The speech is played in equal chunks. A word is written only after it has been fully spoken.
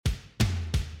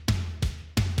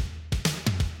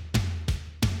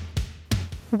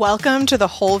Welcome to The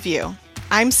Whole View.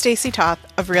 I'm Stacey Toth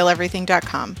of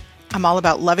RealEverything.com. I'm all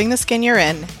about loving the skin you're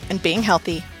in and being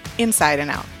healthy inside and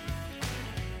out.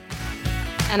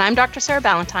 And I'm Dr. Sarah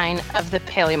Ballantyne of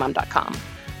thepaleomom.com.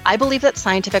 I believe that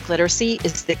scientific literacy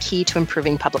is the key to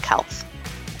improving public health.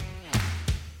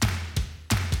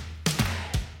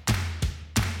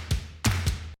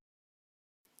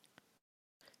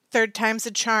 Third time's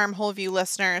a charm, Whole View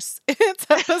listeners. It's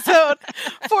episode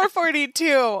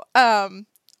 442.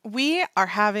 We are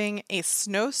having a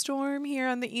snowstorm here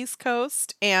on the East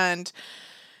Coast, and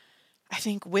I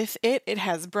think with it, it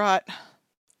has brought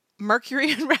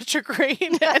Mercury in retrograde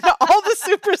and all the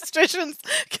superstitions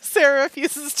Sarah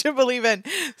refuses to believe in.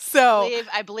 So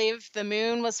I believe the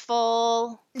moon was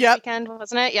full this Yep. weekend,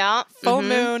 wasn't it? Yeah. Full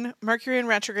moon, Mercury in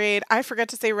retrograde. I forget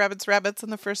to say rabbits in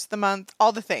the first of the month,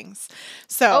 all the things.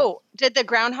 So did the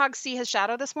groundhog see his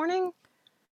shadow this morning?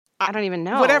 I don't even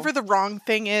know. Whatever the wrong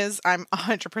thing is, I'm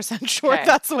 100% sure Okay.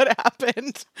 that's what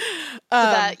happened.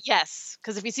 Yes,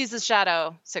 because if he sees his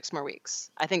shadow, 6 more weeks.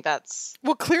 I think that's...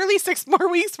 Well, clearly 6 more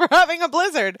weeks we're having a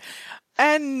blizzard.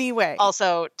 Anyway.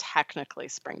 Also, technically,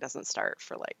 spring doesn't start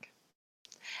for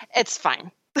It's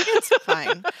fine. It's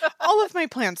fine. All of my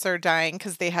plants are dying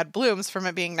because they had blooms from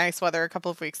it being nice weather a couple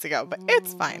of weeks ago, but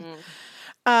it's fine.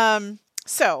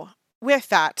 So with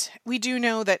that, we do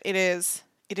know that it is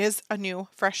a new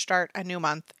fresh start, a new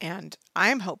month, and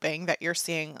I'm hoping that you're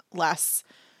seeing less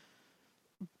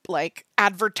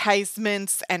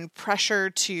advertisements and pressure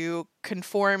to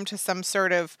conform to some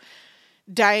sort of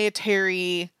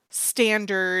dietary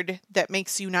standard that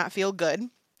makes you not feel good.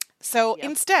 So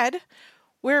Instead,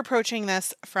 we're approaching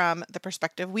this from the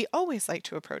perspective we always like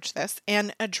to approach this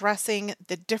and addressing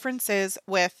the differences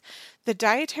with the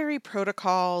dietary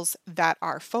protocols that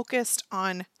are focused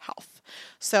on health.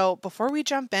 So before we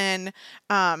jump in,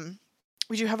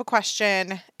 we do have a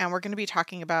question, and we're going to be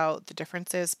talking about the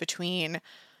differences between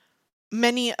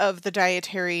many of the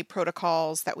dietary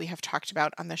protocols that we have talked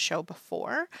about on the show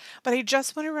before. But I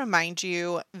just want to remind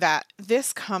you that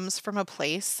this comes from a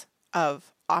place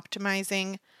of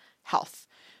optimizing health.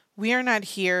 We are not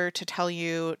here to tell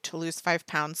you to lose 5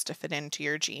 pounds to fit into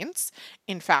your jeans.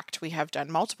 In fact, we have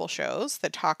done multiple shows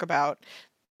that talk about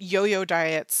yo-yo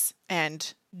diets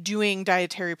and doing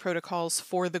dietary protocols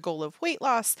for the goal of weight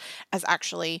loss as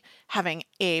actually having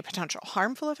a potential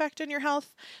harmful effect in your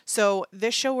health. So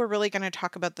this show, we're really going to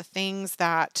talk about the things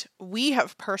that we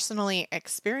have personally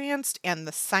experienced and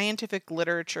the scientific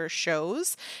literature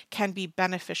shows can be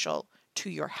beneficial to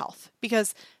your health,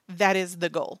 because that is the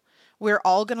goal. We're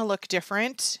all going to look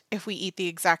different if we eat the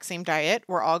exact same diet.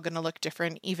 We're all going to look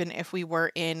different even if we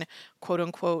were in quote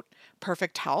unquote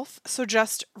perfect health. So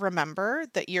just remember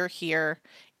that you're here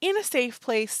in a safe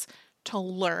place to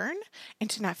learn and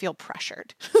to not feel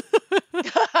pressured.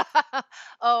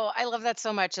 Oh, I love that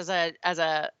so much as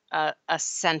a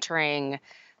centering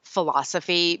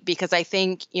philosophy, because I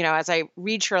think, as I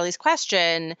read Shirley's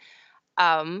question,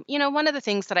 one of the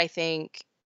things that I think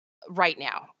right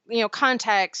now,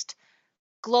 context,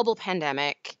 global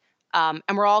pandemic, and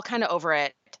we're all kind of over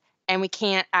it, and we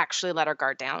can't actually let our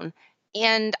guard down.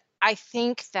 And I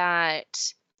think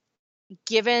that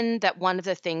given that one of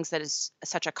the things that is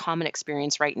such a common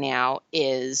experience right now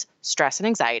is stress and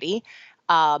anxiety,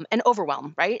 and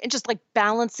overwhelm, right? And just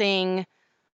balancing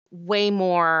way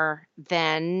more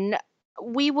than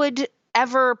we would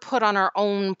ever put on our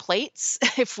own plates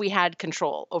if we had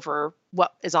control over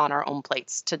what is on our own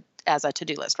plates as a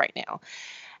to-do list right now.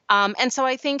 And so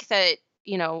I think that,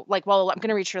 while I'm going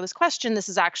to read Shirley's question, this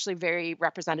is actually very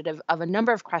representative of a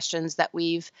number of questions that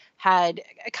we've had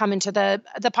come into the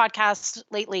podcast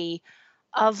lately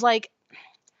of I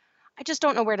just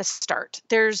don't know where to start.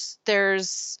 There's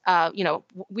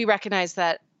we recognize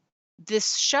that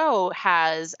this show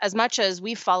has, as much as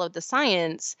we've followed the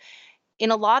science,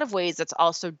 in a lot of ways, it's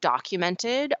also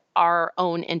documented our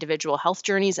own individual health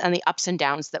journeys and the ups and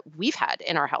downs that we've had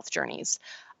in our health journeys.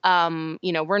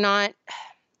 We're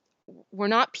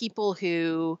not people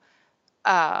who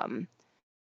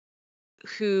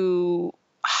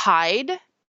hide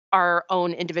our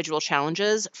own individual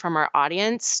challenges from our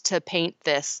audience to paint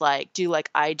this do like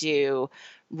I do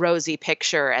rosy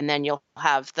picture, and then you'll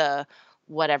have the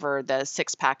whatever, the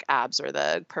 6-pack abs or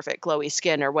the perfect glowy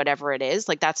skin or whatever it is.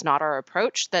 That's not our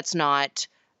approach. That's not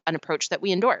an approach that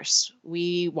we endorse.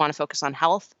 We want to focus on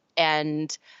health,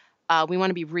 and we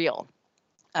want to be real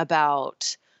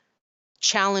about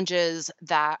challenges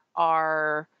that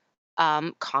are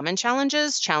common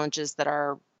challenges that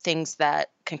are things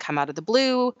that can come out of the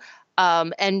blue,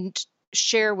 and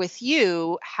share with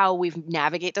you how we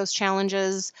navigate those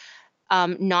challenges,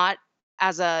 not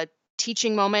as a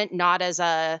teaching moment, not as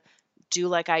a do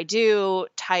like I do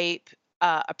type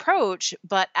approach,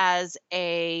 but as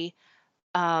a,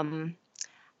 um,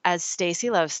 as Stacy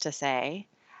loves to say,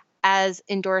 as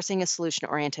endorsing a solution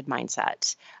oriented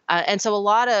mindset. And so a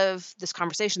lot of this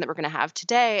conversation that we're going to have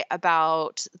today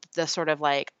about the sort of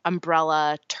like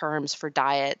umbrella terms for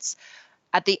diets,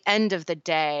 at the end of the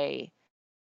day,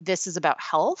 this is about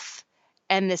health,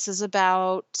 and this is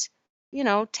about,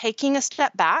 taking a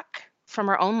step back from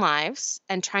our own lives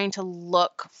and trying to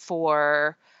look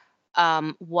for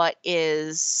what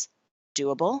is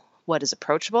doable, what is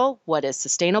approachable, what is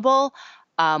sustainable,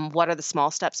 what are the small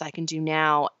steps I can do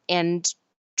now, and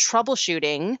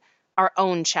troubleshooting our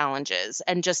own challenges,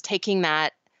 and just taking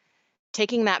that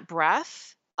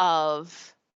breath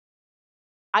of,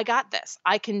 I got this,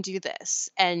 I can do this,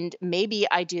 and maybe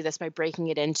I do this by breaking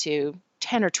it into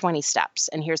 10 or 20 steps,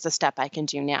 and here's the step I can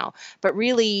do now. But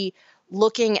really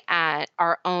looking at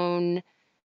our own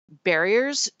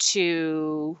barriers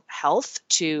to health,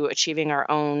 to achieving our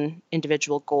own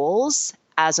individual goals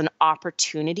as an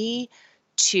opportunity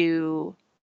to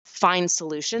find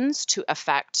solutions to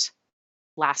affect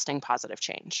lasting positive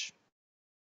change.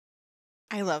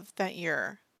 I love that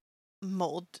your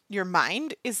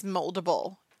mind is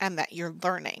moldable and that you're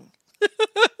learning.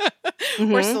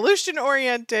 We're Hmm. solution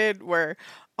oriented, we're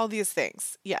all these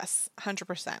things. Yes,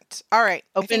 100%. All right.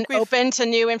 I Open, think we've open to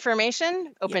new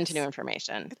information. Open to new yes.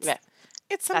 information. It's Yeah,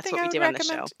 it's that's something what I we would do on this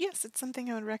show. recommend. Yes, it's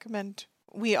something I would recommend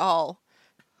we all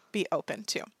be open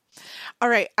to. All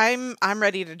right, I'm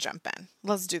ready to jump in.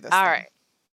 Let's do this All thing. right.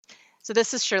 So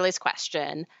this is Shirley's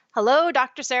question. Hello,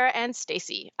 Dr. Sarah and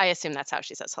Stacy. I assume that's how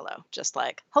she says hello. Just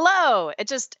like, hello.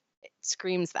 It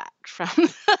screams that from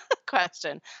the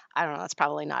question. I don't know. That's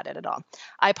probably not it at all.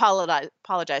 I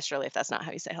apologize, Shirley, if that's not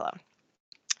how you say hello.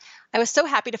 I was so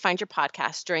happy to find your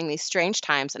podcast during these strange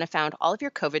times, and I found all of your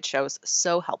COVID shows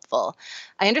so helpful.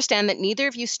 I understand that neither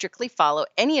of you strictly follow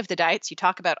any of the diets you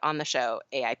talk about on the show,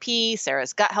 AIP,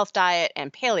 Sarah's gut health diet,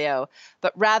 and paleo,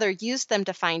 but rather used them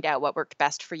to find out what worked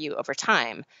best for you over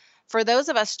time. For those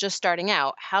of us just starting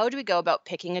out, how do we go about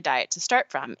picking a diet to start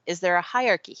from? Is there a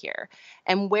hierarchy here?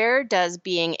 And where does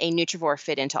being a nutrivore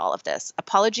fit into all of this?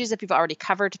 Apologies if you've already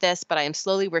covered this, but I am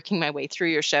slowly working my way through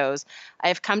your shows. I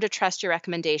have come to trust your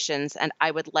recommendations, and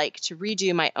I would like to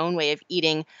redo my own way of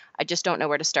eating. I just don't know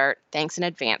where to start. Thanks in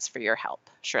advance for your help.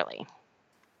 Shirley.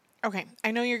 Okay,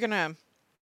 I know you're going to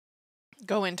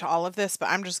go into all of this, but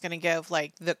I'm just going to give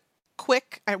like the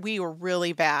quick we were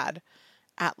really bad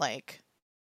at like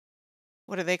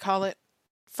what do they call it?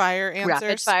 Fire Rapid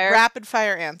answers. fire. Rapid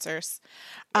fire answers.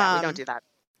 Yeah, we don't do that.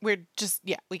 We're just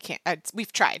we can't.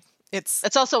 We've tried.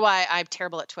 That's also why I'm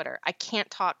terrible at Twitter. I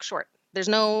can't talk short. There's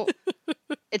no,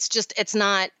 it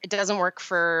doesn't work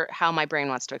for how my brain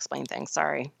wants to explain things.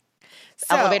 Sorry.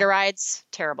 So, Elevator rides,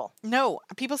 terrible. No,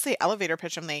 people say elevator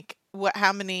pitch. I'm like, what?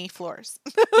 How many floors?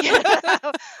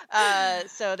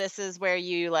 So this is where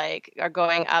you like are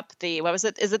going up what was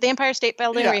it? Is it the Empire State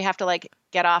Building Yeah. where you have to like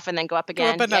get off and then go up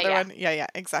again? Go up another one. Yeah,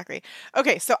 exactly.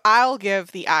 Okay, so I'll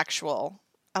give the actual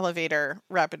elevator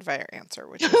rapid fire answer,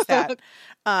 which is that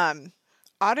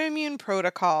autoimmune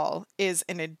protocol is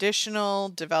an additional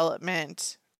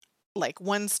development, like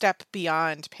one step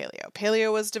beyond paleo.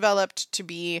 Paleo was developed to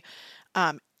be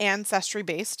ancestry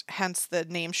based, hence the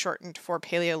name shortened for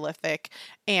Paleolithic,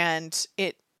 and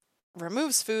it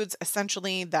removes foods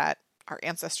essentially that our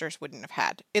ancestors wouldn't have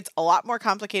had. It's a lot more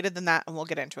complicated than that, and we'll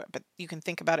get into it, but you can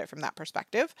think about it from that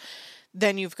perspective.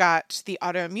 Then you've got the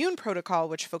autoimmune protocol,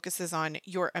 which focuses on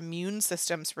your immune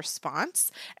system's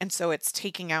response, and so it's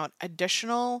taking out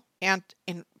additional and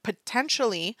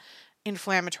potentially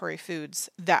inflammatory foods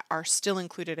that are still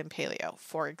included in paleo.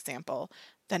 For example,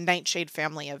 the nightshade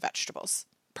family of vegetables.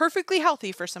 Perfectly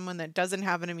healthy for someone that doesn't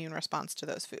have an immune response to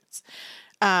those foods.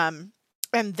 And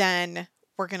then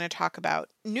we're going to talk about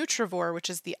nutrivore, which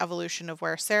is the evolution of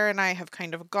where Sarah and I have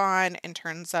kind of gone in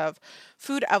terms of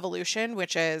food evolution,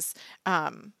 which is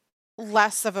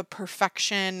less of a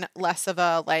perfection, less of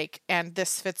a like, and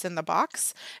this fits in the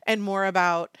box, and more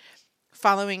about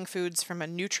following foods from a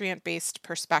nutrient-based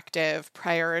perspective,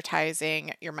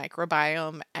 prioritizing your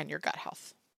microbiome and your gut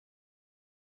health.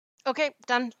 Okay,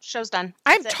 done. Show's done.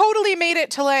 I've totally made it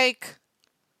to like,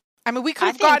 we could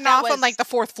have gotten off on like the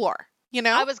fourth floor, you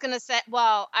know? I was going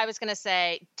to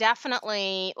say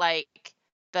definitely like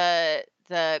the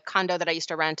condo that I used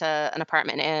to rent an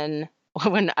apartment in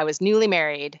when I was newly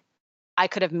married, I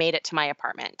could have made it to my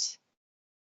apartment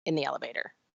in the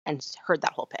elevator and heard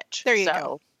that whole pitch. There you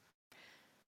go.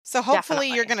 So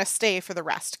hopefully you're going to stay for the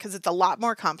rest because it's a lot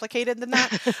more complicated than that.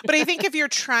 But I think if you're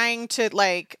trying to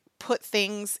like put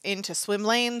things into swim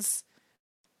lanes,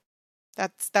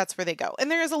 That's where they go.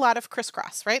 And there is a lot of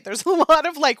crisscross, right? There's a lot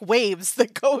of like waves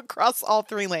that go across all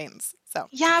three lanes. So,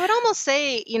 Yeah, I would almost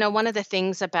say, one of the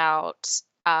things about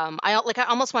I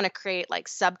almost want to create like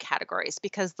subcategories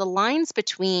because the lines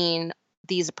between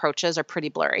these approaches are pretty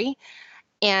blurry.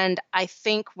 And I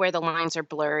think where the lines are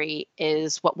blurry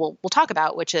is what we'll talk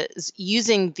about, which is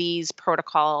using these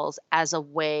protocols as a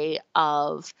way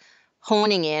of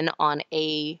honing in on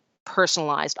a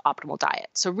personalized optimal diet.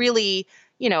 So really,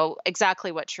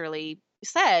 exactly what Shirley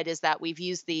said is that we've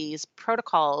used these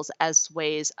protocols as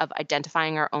ways of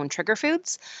identifying our own trigger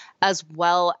foods, as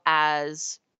well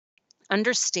as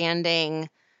understanding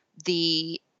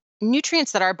the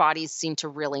nutrients that our bodies seem to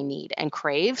really need and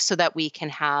crave so that we can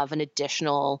have an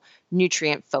additional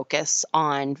nutrient focus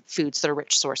on foods that are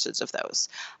rich sources of those.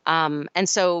 And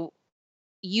so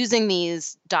using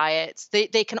these diets,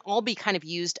 they can all be kind of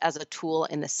used as a tool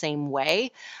in the same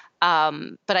way.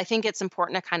 But I think it's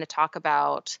important to kind of talk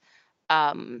about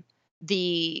um,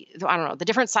 I don't know, the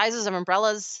different sizes of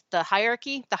umbrellas, the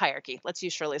hierarchy. Let's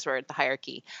use Shirley's word, the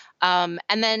hierarchy. And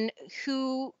then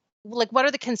what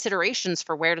are the considerations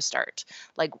for where to start?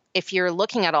 Like if you're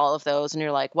looking at all of those and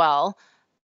you're like, well,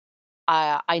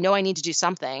 I know I need to do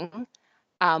something.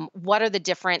 What are the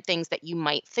different things that you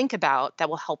might think about that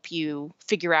will help you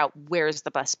figure out where's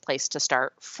the best place to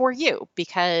start for you?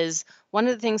 Because one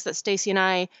of the things that Stacey and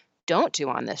I don't do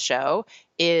on this show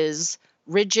is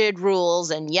rigid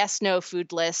rules and yes no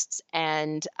food lists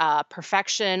and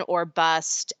perfection or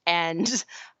bust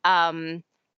um,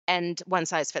 and one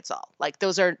size fits all. Like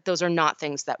those are not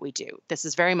things that we do. This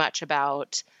is very much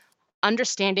about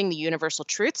understanding the universal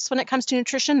truths when it comes to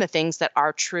nutrition, the things that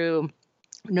are true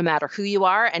no matter who you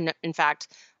are. And in fact,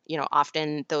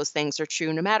 often those things are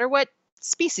true no matter what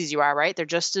species you are, right? They're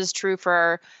just as true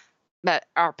for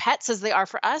our pets as they are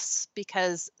for us,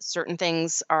 because certain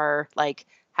things are like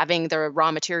having the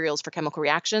raw materials for chemical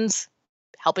reactions,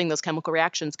 helping those chemical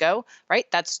reactions go, right?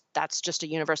 That's just a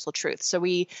universal truth. So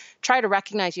we try to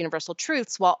recognize universal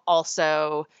truths while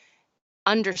also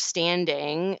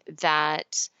understanding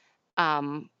that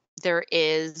um, there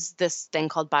is this thing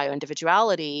called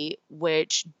bioindividuality,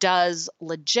 which does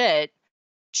legit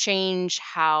change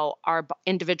how our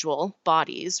individual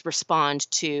bodies respond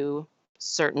to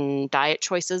certain diet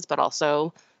choices, but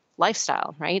also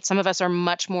lifestyle, right? Some of us are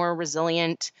much more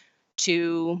resilient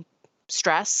to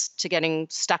stress, to getting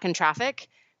stuck in traffic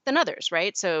than others,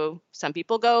 right? So some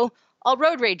people go all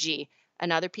road ragey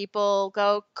and other people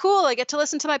go, cool, I get to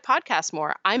listen to my podcast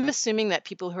more. I'm assuming that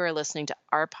people who are listening to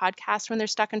our podcast when they're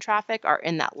stuck in traffic are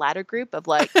in that latter group of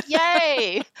like,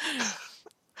 yay.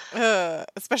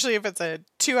 Especially if it's a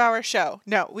 2-hour show.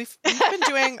 No, we've been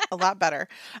doing a lot better.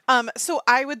 So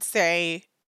I would say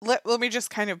let me just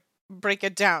kind of break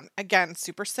it down. Again,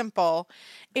 super simple.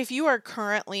 If you are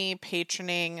currently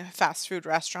patroning fast food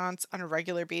restaurants on a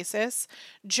regular basis,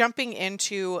 jumping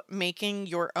into making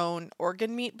your own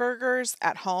organ meat burgers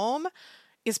at home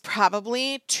is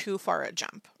probably too far a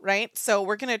jump, right? So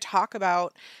we're going to talk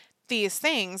about these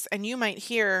things and you might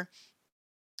hear,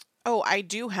 oh, I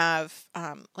do have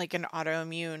like an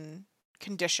autoimmune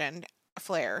condition, a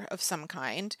flare of some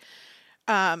kind.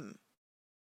 Um,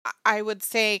 I would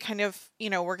say kind of,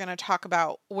 we're going to talk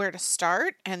about where to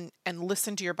start and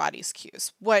listen to your body's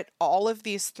cues. What all of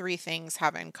these three things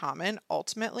have in common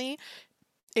ultimately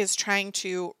is trying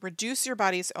to reduce your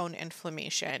body's own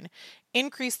inflammation,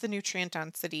 increase the nutrient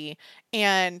density,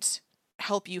 and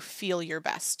help you feel your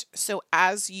best. So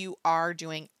as you are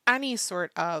doing any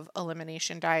sort of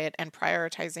elimination diet and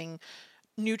prioritizing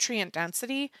nutrient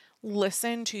density,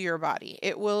 listen to your body.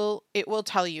 It will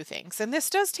tell you things. And this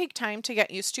does take time to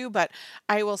get used to, but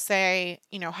I will say,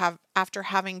 have after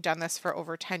having done this for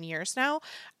over 10 years now,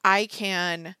 I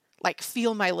can like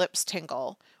feel my lips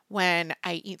tingle when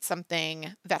I eat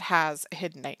something that has a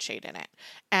hidden nightshade in it.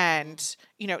 And,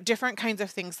 different kinds of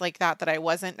things like that I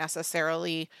wasn't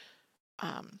necessarily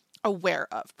aware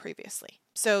of previously.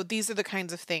 So these are the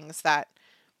kinds of things that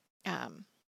um,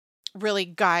 really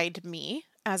guide me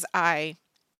as I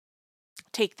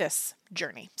take this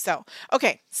journey. So,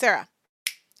 okay, Sarah,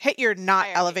 hit your not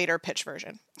elevator pitch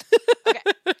version.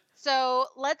 Okay. So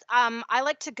I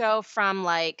like to go from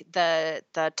like the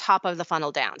top of the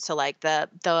funnel down. So like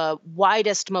the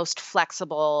widest, most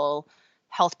flexible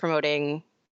health promoting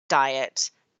diet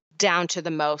down to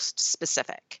the most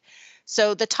specific.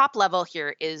 So the top level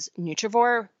here is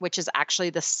Nutrivore, which is actually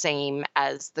the same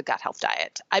as the gut health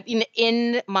diet. I mean,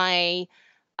 in my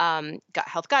gut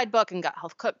health guidebook and gut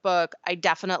health cookbook, I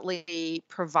definitely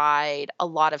provide a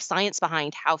lot of science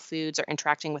behind how foods are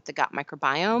interacting with the gut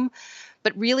microbiome.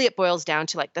 But really, it boils down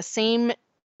to like the same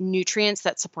nutrients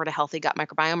that support a healthy gut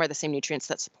microbiome are the same nutrients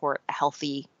that support a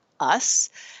healthy us.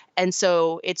 And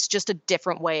so it's just a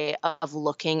different way of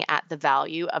looking at the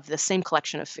value of the same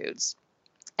collection of foods.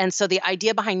 And so the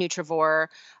idea behind Nutrivore,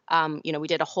 we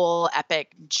did a whole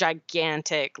epic,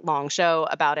 gigantic, long show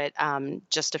about it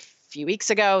just a few weeks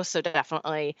ago. So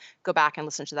definitely go back and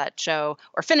listen to that show,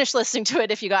 or finish listening to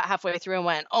it if you got halfway through and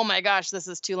went, oh my gosh, this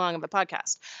is too long of a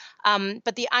podcast.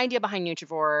 But the idea behind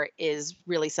Nutrivore is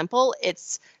really simple.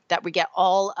 It's that we get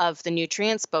all of the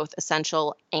nutrients, both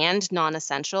essential and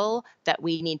non-essential, that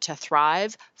we need to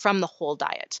thrive from the whole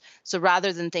diet. So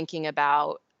rather than thinking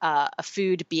about a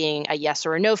food being a yes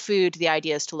or a no food, the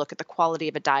idea is to look at the quality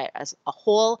of a diet as a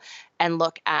whole and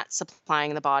look at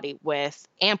supplying the body with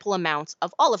ample amounts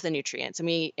of all of the nutrients. And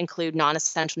we include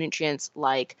non-essential nutrients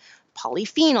like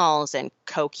polyphenols and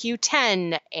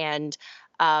CoQ10 and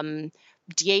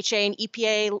DHA and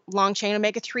EPA, long chain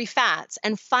omega-3 fats,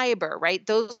 and fiber, right?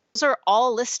 Those are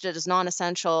all listed as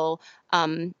non-essential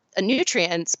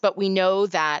nutrients, but we know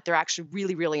that they're actually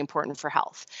really, really important for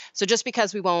health. So just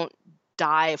because we won't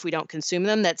die if we don't consume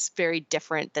them, that's very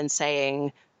different than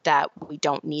saying that we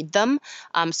don't need them.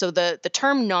 So the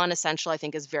term non-essential, I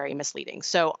think, is very misleading.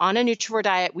 So on a Nutrivore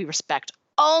diet, we respect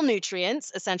all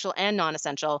nutrients, essential and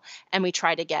non-essential, and we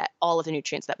try to get all of the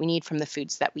nutrients that we need from the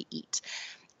foods that we eat.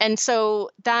 And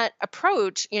so that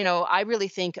approach, I really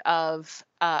think of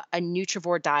a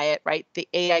Nutrivore diet, right? The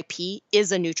AIP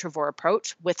is a Nutrivore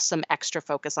approach with some extra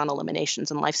focus on eliminations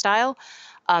and lifestyle.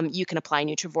 You can apply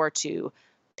Nutrivore to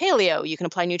paleo. You can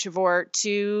apply Nutrivore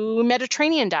to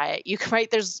Mediterranean diet. You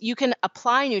can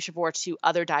apply Nutrivore to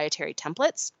other dietary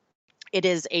templates. It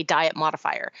is a diet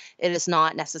modifier. It is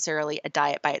not necessarily a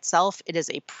diet by itself. It is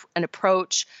an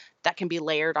approach that can be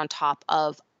layered on top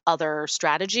of other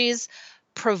strategies,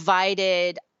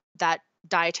 provided that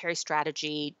dietary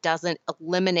strategy doesn't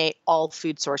eliminate all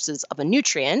food sources of a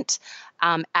nutrient,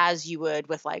 as you would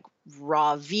with like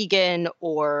raw vegan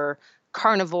or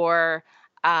carnivore,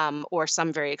 or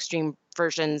some very extreme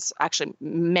versions, actually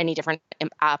many different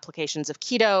applications of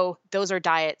keto. Those are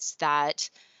diets that,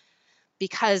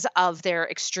 because of their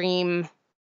extreme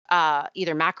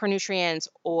either macronutrients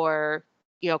or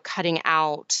cutting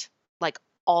out like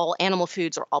all animal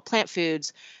foods or all plant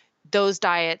foods, those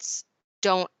diets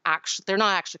they're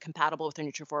not actually compatible with the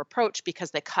Nutrivore approach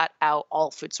because they cut out all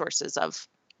food sources of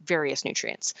various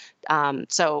nutrients.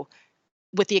 So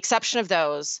with the exception of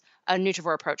those, a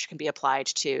Nutrivore approach can be applied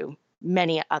to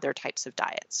many other types of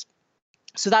diets.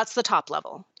 So that's the top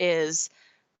level, is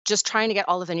just trying to get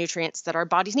all of the nutrients that our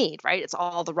bodies need, right? It's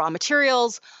all the raw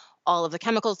materials, all of the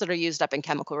chemicals that are used up in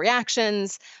chemical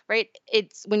reactions, right?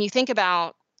 It's when you think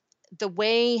about the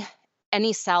way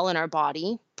any cell in our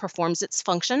body performs its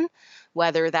function,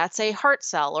 whether that's a heart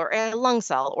cell or a lung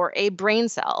cell or a brain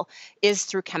cell, is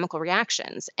through chemical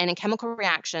reactions. And in chemical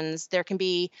reactions, there can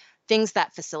be things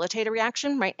that facilitate a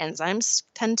reaction, right? Enzymes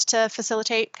tend to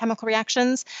facilitate chemical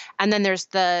reactions. And then there's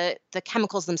the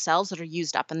chemicals themselves that are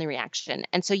used up in the reaction.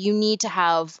 And so you need to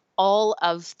have all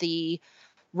of the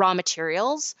raw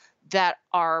materials that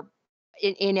are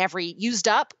in every used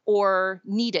up or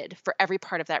needed for every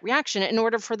part of that reaction in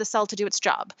order for the cell to do its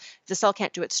job. If the cell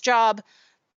can't do its job,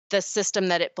 the system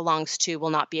that it belongs to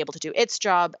will not be able to do its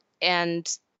job, and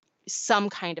some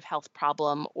kind of health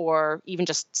problem or even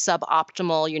just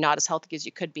suboptimal, you're not as healthy as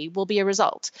you could be, will be a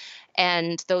result.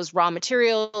 And those raw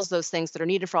materials, those things that are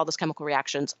needed for all those chemical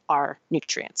reactions, are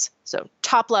nutrients. So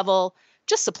top level,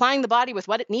 just supplying the body with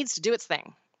what it needs to do its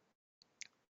thing.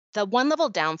 The one level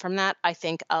down from that, I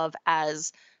think of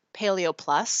as Paleo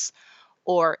Plus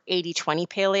or 80-20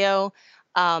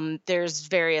 Paleo. There's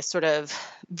various sort of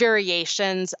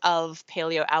variations of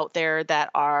paleo out there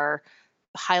that are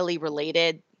highly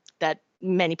related, that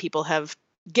many people have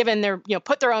given their,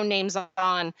 put their own names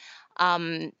on.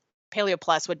 Paleo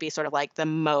Plus would be sort of like the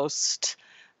most,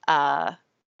 I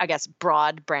guess,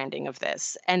 broad branding of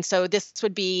this. And so this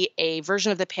would be a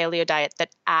version of the paleo diet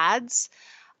that adds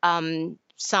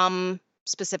some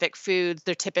specific foods.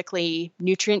 They're typically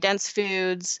nutrient-dense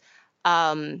foods.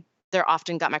 They're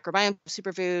often gut microbiome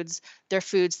superfoods. They're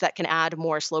foods that can add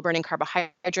more slow-burning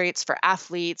carbohydrates for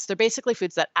athletes. They're basically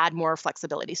foods that add more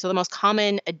flexibility. So the most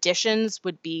common additions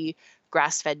would be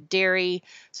grass-fed dairy.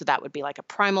 So that would be like a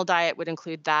primal diet would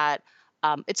include that.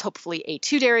 It's hopefully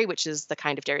A2 dairy, which is the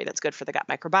kind of dairy that's good for the gut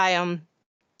microbiome.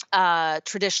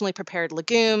 Traditionally prepared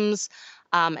legumes,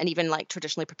 and even like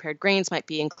traditionally prepared grains might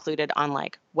be included on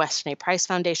like Weston A. Price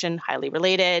Foundation, highly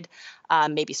related,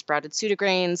 maybe sprouted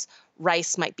pseudograins.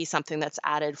 Rice might be something that's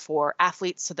added for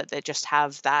athletes so that they just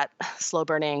have that slow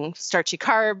burning starchy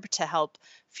carb to help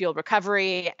fuel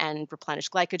recovery and replenish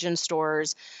glycogen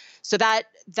stores. So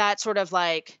that sort of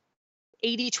like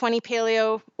 80-20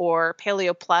 paleo or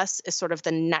paleo plus is sort of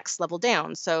the next level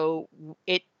down. So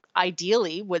it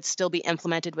ideally would still be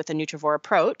implemented with a nutrivore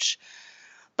approach.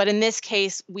 But in this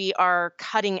case, we are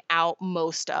cutting out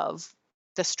most of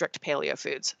the strict paleo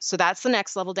foods. So that's the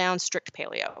next level down, strict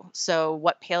paleo. So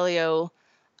what paleo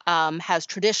has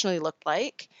traditionally looked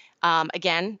like,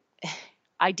 again,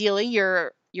 ideally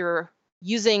you're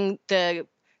using the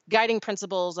guiding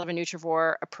principles of a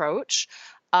nutrivore approach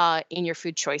in your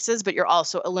food choices, but you're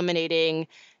also eliminating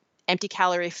empty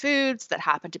calorie foods that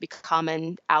happen to be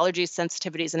common allergies,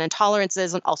 sensitivities, and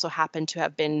intolerances, and also happen to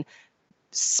have been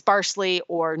sparsely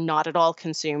or not at all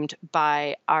consumed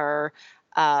by our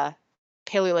uh,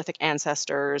 Paleolithic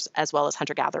ancestors, as well as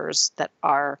hunter-gatherers that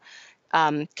are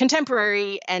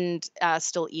contemporary and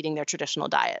still eating their traditional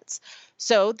diets.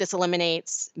 So this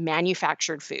eliminates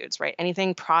manufactured foods, right?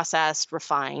 Anything processed,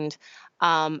 refined.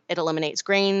 It eliminates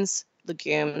grains,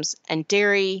 legumes, and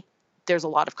dairy. There's a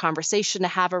lot of conversation to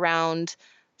have around,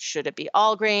 should it be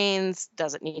all grains?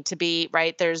 Does it need to be,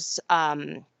 right? There's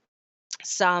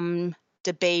some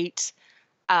debate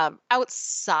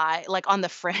outside, like on the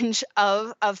fringe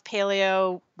of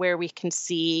paleo, where we can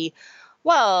see,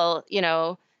 well,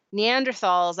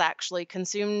 Neanderthals actually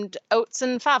consumed oats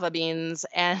and fava beans,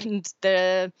 and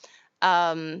there's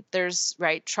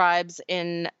right tribes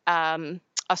in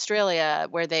Australia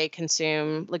where they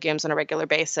consume legumes on a regular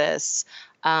basis.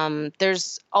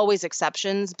 There's always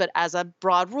exceptions, but as a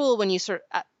broad rule, when you sort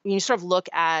of look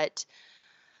at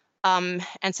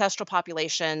ancestral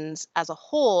populations as a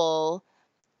whole,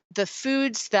 the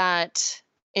foods that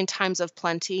in times of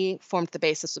plenty formed the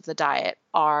basis of the diet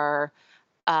are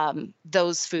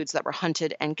those foods that were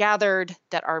hunted and gathered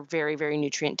that are very, very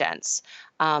nutrient dense.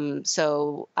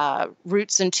 So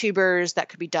roots and tubers that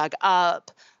could be dug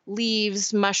up,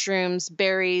 leaves, mushrooms,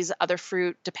 berries, other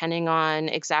fruit, depending on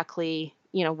exactly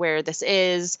where this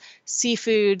is,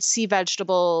 seafood, sea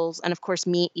vegetables, and of course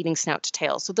meat eating snout to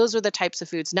tail. So those are the types of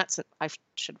foods. Nuts, I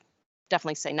should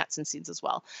definitely say nuts and seeds as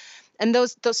well. And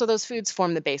those foods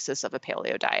form the basis of a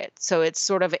paleo diet. So it's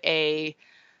sort of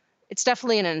it's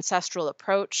definitely an ancestral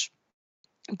approach,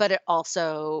 but it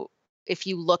also, if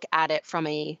you look at it from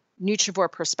a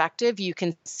nutrivore perspective, you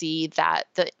can see that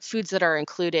the foods that are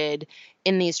included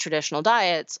in these traditional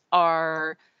diets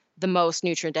are the most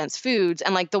nutrient dense foods,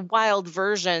 and like the wild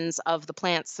versions of the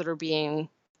plants that are being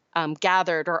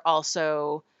gathered are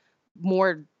also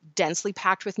more densely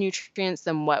packed with nutrients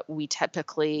than what we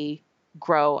typically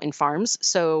grow in farms.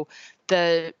 So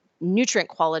the nutrient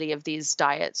quality of these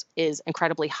diets is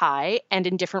incredibly high, and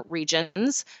in different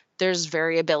regions there's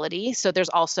variability. So there's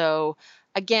also,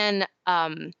 again,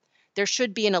 there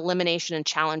should be an elimination and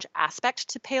challenge aspect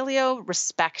to paleo,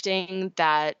 respecting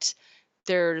that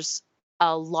there's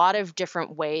a lot of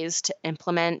different ways to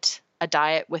implement a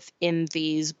diet within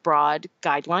these broad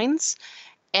guidelines,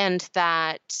 and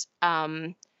that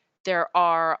there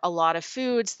are a lot of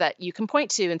foods that you can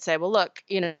point to and say, well, look,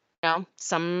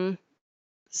 some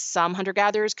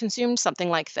hunter-gatherers consumed something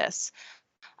like this.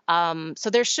 So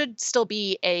there should still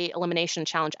be a elimination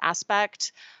challenge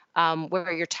aspect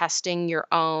where you're testing your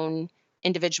own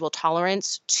individual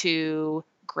tolerance to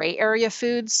gray area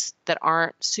foods that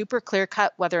aren't super clear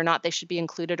cut whether or not they should be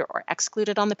included or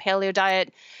excluded on the paleo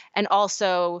diet. And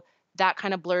also that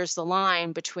kind of blurs the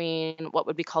line between what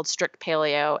would be called strict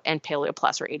paleo and paleo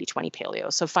plus or 80-20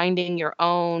 paleo. So finding your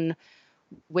own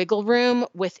wiggle room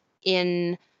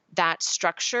within that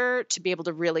structure to be able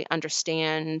to really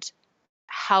understand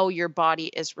how your body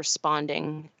is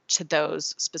responding to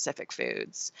those specific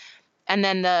foods. And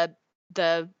then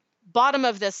the bottom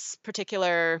of this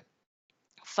particular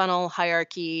funnel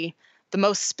hierarchy, the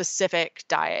most specific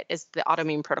diet is the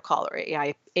autoimmune protocol, or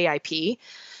AIP.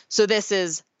 So this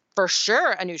is for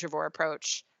sure a nutrivore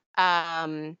approach.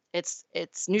 It's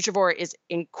nutrivore is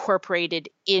incorporated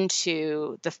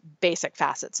into the basic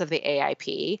facets of the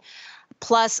AIP,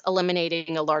 plus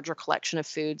eliminating a larger collection of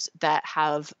foods that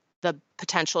have the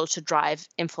potential to drive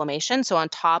inflammation. So on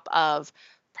top of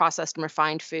processed and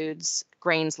refined foods,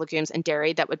 grains, legumes, and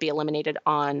dairy that would be eliminated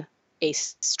on a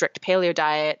strict paleo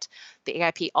diet, the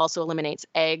AIP also eliminates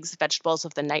eggs, vegetables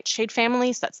of the nightshade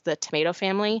family, so that's the tomato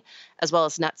family, as well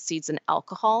as nuts, seeds, and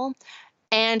alcohol.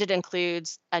 And it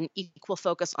includes an equal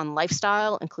focus on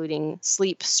lifestyle, including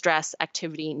sleep, stress,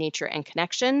 activity, nature, and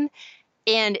connection.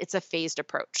 And it's a phased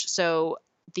approach. So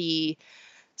the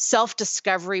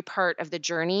self-discovery part of the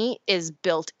journey is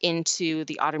built into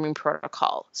the autoimmune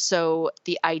protocol. So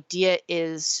the idea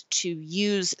is to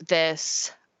use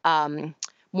this um,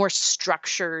 more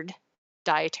structured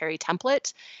dietary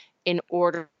template in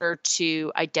order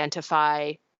to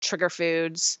identify trigger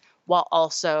foods while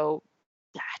also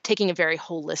taking a very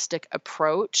holistic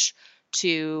approach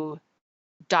to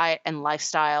diet and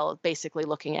lifestyle, basically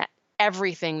looking at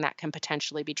everything that can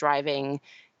potentially be driving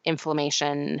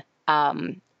inflammation,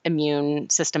 immune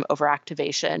system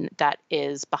overactivation that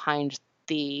is behind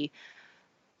the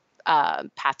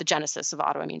pathogenesis of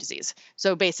autoimmune disease.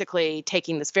 So basically,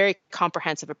 taking this very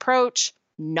comprehensive approach,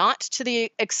 not to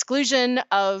the exclusion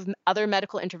of other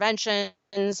medical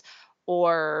interventions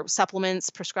or supplements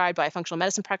prescribed by a functional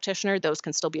medicine practitioner, those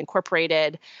can still be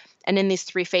incorporated. And in these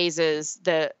 3 phases,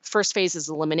 the first phase is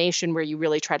elimination, where you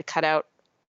really try to cut out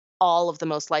all of the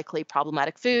most likely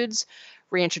problematic foods.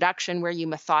 Reintroduction, where you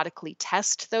methodically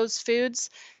test those foods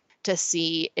to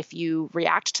see if you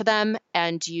react to them,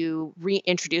 and you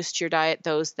reintroduce to your diet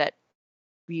those that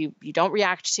you don't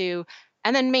react to.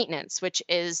 And then maintenance, which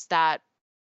is that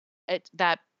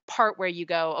part where you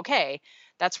go, okay,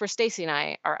 that's where Stacy and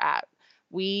I are at.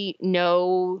 We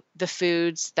know the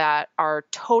foods that are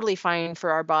totally fine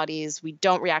for our bodies. We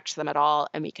don't react to them at all,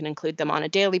 and we can include them on a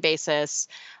daily basis.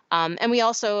 And we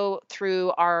also,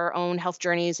 through our own health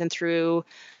journeys and through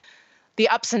the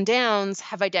ups and downs,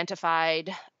 have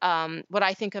identified what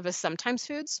I think of as sometimes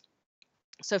foods.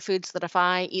 So foods that if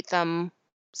I eat them,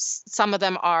 some of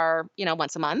them are,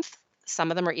 once a month. Some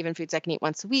of them are even foods I can eat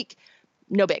once a week.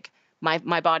 No big.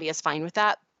 My body is fine with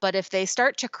that. But if they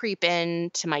start to creep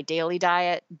into my daily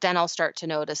diet, then I'll start to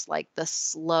notice like the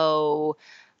slow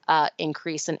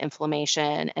increase in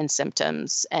inflammation and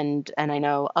symptoms. And I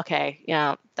know, okay,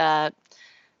 that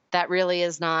really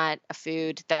is not a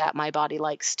food that my body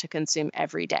likes to consume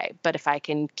every day. But if I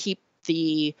can keep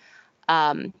the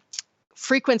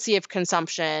frequency of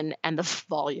consumption and the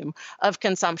volume of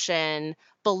consumption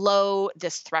below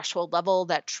this threshold level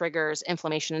that triggers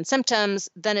inflammation and symptoms,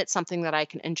 then it's something that I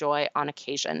can enjoy on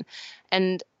occasion.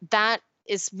 And that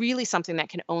is really something that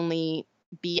can only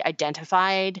be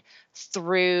identified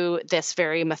through this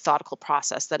very methodical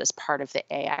process that is part of the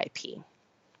AIP.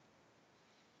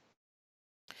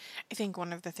 I think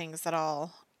one of the things that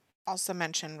I'll also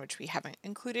mention, which we haven't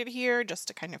included here, just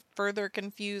to kind of further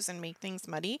confuse and make things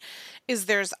muddy, is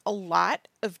there's a lot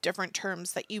of different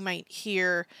terms that you might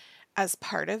hear as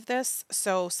part of this.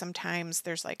 So sometimes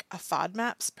there's like a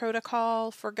FODMAPs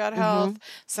protocol for gut Mm-hmm. health.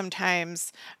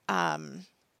 Sometimes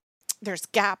there's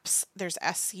GAPS, there's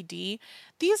SCD.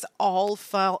 These all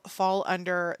fall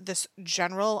under this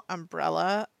general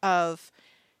umbrella of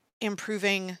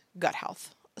improving gut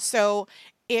health. So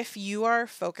if you are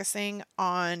focusing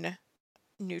on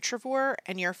Nutrivore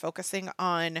and you're focusing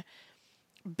on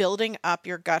building up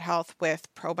your gut health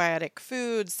with probiotic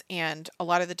foods and a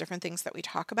lot of the different things that we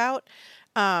talk about,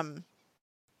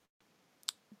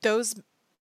 those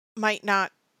might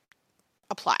not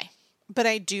apply. But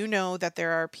I do know that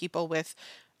there are people with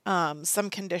some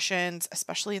conditions,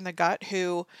 especially in the gut,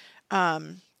 who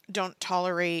don't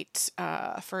tolerate,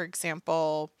 for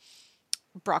example,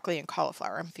 broccoli and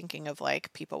cauliflower. I'm thinking of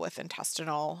like people with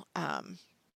intestinal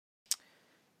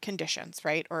conditions,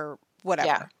 right? Or Yeah.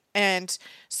 whatever. And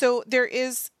so there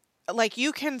is, like,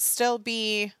 you can still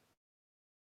be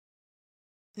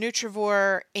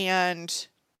Nutrivore and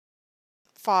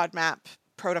FODMAP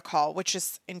protocol, which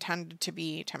is intended to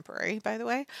be temporary, by the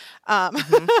way.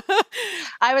 Mm-hmm.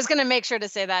 I was going to make sure to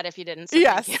say that if you didn't. So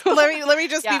Yes. thank you. Let me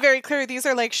just be Yeah. very clear. These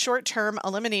are like short-term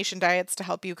elimination diets to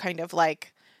help you kind of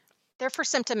like, They're for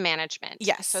symptom management.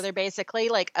 yes. So they're basically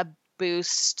like a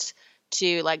boost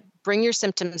to like bring your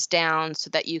symptoms down so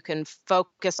that you can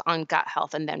focus on gut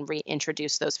health and then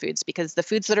reintroduce those foods, because the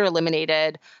foods that are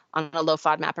eliminated on a low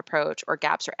FODMAP approach or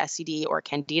GAPS or SCD or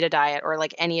Candida diet or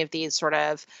like any of these sort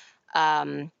of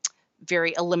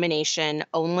very elimination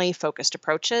only focused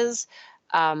approaches,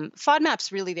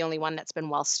 FODMAP's really the only one that's been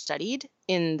well studied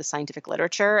in the scientific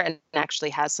literature and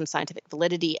actually has some scientific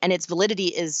validity. And its validity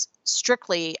is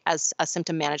strictly as a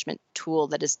symptom management tool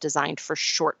that is designed for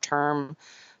short-term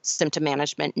symptom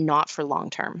management, not for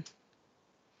long-term.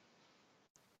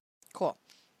 Cool.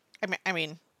 I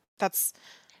mean, that's,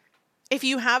 if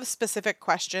you have specific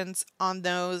questions on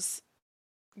those,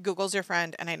 Google's your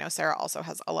friend. And I know Sarah also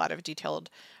has a lot of detailed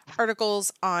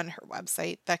articles on her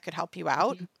website that could help you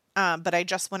out. But I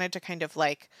just wanted to kind of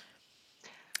like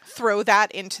throw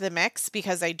that into the mix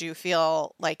because I do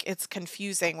feel like it's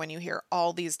confusing when you hear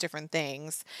all these different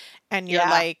things and you're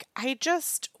Yeah. like, I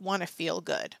just want to feel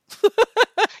good.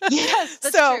 Yes,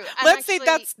 that's So true. I'm let's say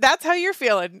actually that's how you're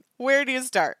feeling. Where do you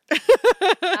start?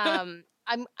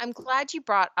 I'm glad you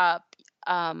brought up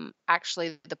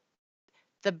actually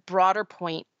the broader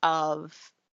point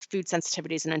of food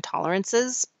sensitivities and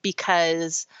intolerances,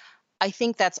 because I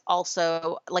think that's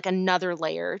also like another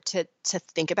layer to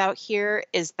think about here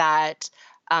is that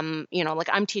like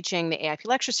I'm teaching the AIP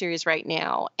lecture series right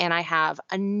now, and I have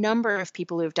a number of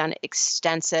people who've done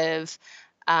extensive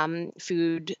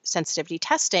food sensitivity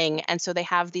testing, and so they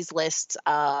have these lists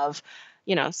of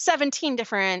 17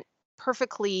 different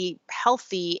perfectly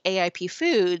healthy AIP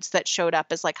foods that showed up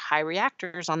as like high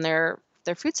reactors on their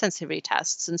food sensitivity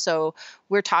tests. And so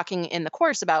we're talking in the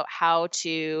course about how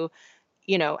to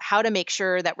make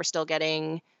sure that we're still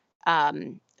getting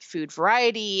food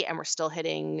variety and we're still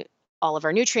hitting all of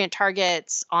our nutrient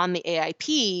targets on the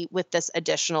AIP with this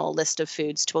additional list of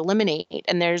foods to eliminate.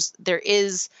 And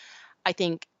I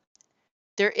think,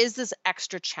 there is this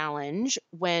extra challenge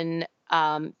when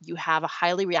you have a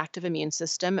highly reactive immune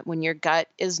system, when your gut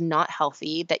is not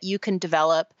healthy, that you can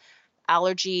develop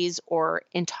allergies or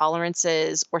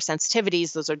intolerances or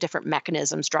sensitivities. Those are different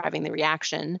mechanisms driving the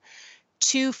reaction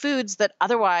to foods that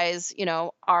otherwise,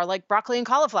 are like broccoli and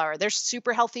cauliflower. They're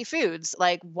super healthy foods.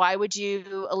 Like, why would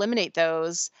you eliminate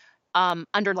those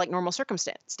under like normal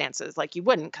circumstances? Like, you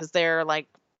wouldn't, because they're like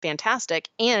fantastic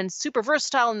and super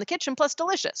versatile in the kitchen, plus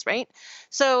delicious, right?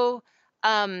 So,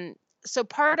 um, so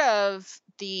part of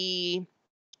the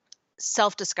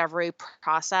self-discovery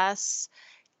process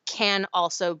can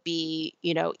also be,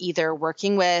 either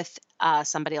working with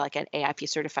somebody like an AIP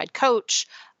certified coach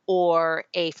or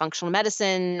a functional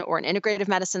medicine or an integrative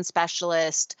medicine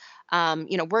specialist,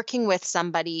 working with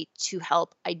somebody to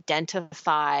help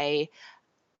identify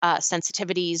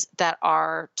sensitivities that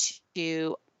are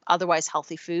to otherwise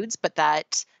healthy foods, but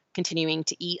that continuing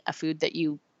to eat a food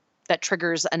that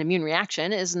triggers an immune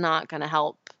reaction is not going to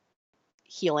help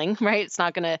healing, right? It's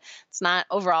not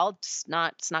overall, it's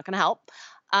not going to help.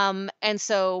 And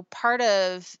so part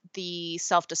of the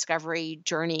self discovery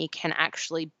journey can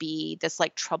actually be this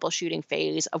like troubleshooting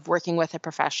phase of working with a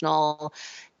professional,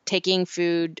 taking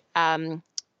food,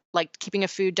 like keeping a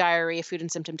food diary, a food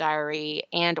and symptom diary,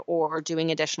 and or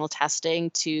doing additional testing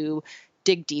to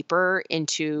dig deeper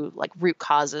into like root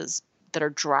causes that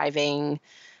are driving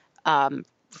um,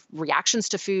 reactions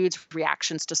to foods,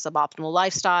 reactions to suboptimal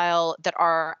lifestyle that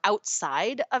are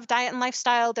outside of diet and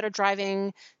lifestyle that are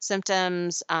driving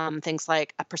symptoms, things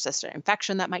like a persistent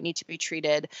infection that might need to be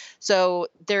treated. So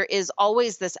there is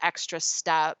always this extra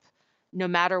step, no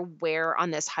matter where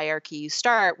on this hierarchy you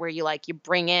start, where you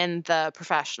bring in the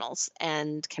professionals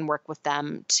and can work with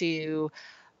them to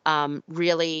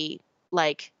really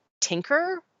like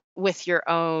tinker with your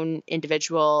own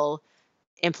individual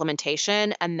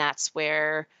implementation. And that's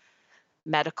where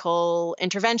medical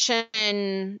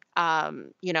intervention,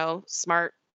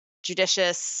 smart,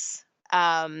 judicious,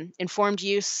 informed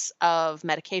use of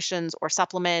medications or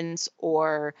supplements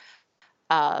or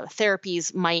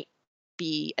therapies might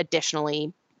be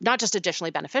not just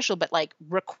additionally beneficial, but like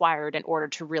required in order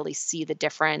to really see the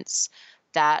difference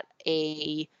that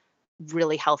a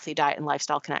really healthy diet and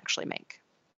lifestyle can actually make.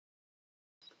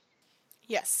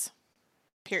 Yes.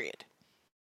 Period.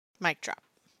 Mic drop,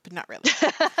 but not really.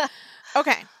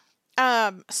 Okay.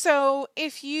 So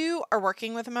if you are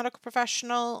working with a medical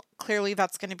professional, clearly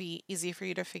that's going to be easy for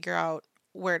you to figure out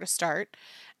where to start.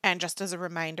 And just as a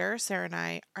reminder, Sarah and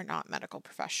I are not medical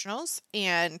professionals,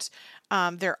 and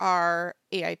there are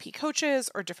AIP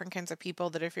coaches or different kinds of people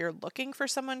that if you're looking for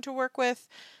someone to work with,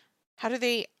 how do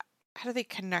they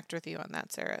connect with you on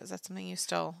that, Sarah? Is that something you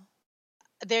still?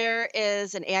 There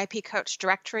is an AIP coach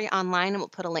directory online, and we'll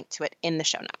put a link to it in the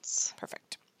show notes.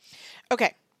 Perfect.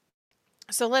 Okay.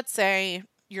 So let's say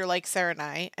you're like Sarah and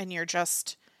I, and you're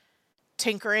just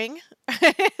tinkering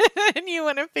and you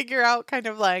want to figure out kind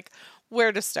of like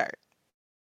where to start.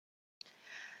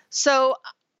 So,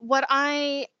 what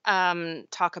I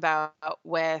talk about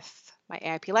with my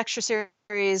AIP lecture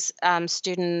series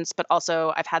students, but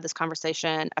also I've had this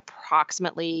conversation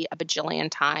approximately a bajillion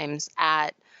times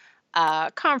at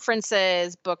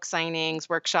conferences, book signings,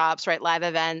 workshops, right, live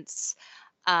events.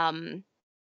 Um,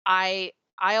 I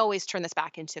always turn this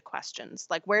back into questions.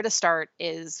 Like, where to start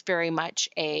is very much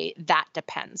that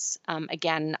depends.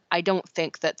 Again, I don't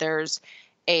think that there's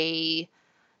a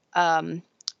um,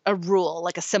 a rule,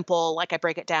 like a simple, like I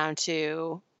break it down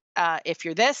to if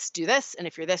you're this, do this, and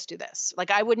if you're this, do this.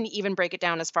 Like, I wouldn't even break it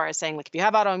down as far as saying, like, if you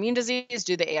have autoimmune disease,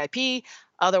 do the AIP,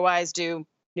 otherwise do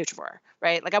Nutrivore,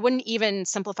 right? Like, I wouldn't even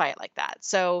simplify it like that.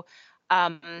 So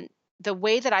um, the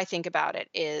way that I think about it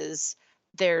is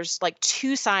there's like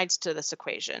two sides to this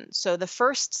equation. So the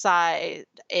first side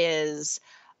is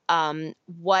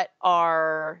what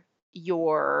are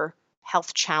your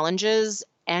health challenges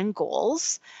and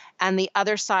goals? And the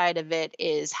other side of it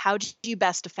is how do you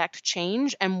best affect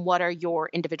change and what are your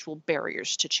individual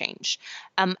barriers to change?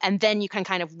 And then you can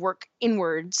kind of work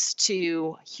inwards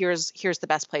to here's the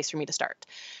best place for me to start.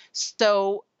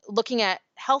 So looking at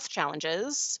health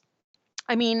challenges,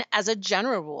 I mean, as a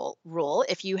general rule,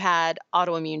 if you had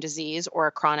autoimmune disease or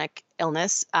a chronic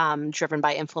illness driven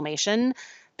by inflammation,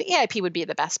 the AIP would be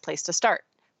the best place to start.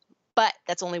 But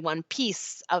that's only one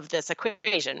piece of this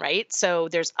equation, right? So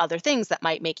there's other things that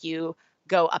might make you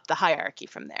go up the hierarchy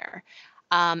from there.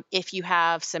 If you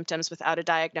have symptoms without a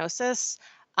diagnosis,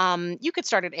 you could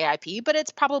start at AIP, but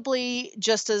it's probably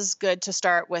just as good to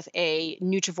start with a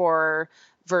nutrivore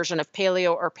version of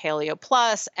paleo or paleo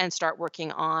plus and start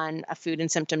working on a food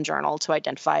and symptom journal to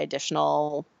identify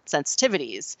additional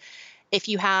sensitivities. If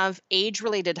you have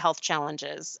age-related health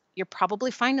challenges, you're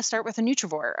probably fine to start with a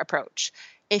nutrivore approach.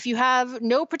 If you have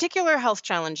no particular health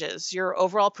challenges, you're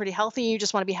overall pretty healthy, you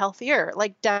just want to be healthier,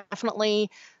 like definitely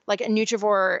like a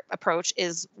nutrivore approach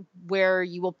is where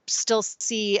you will still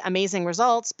see amazing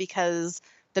results because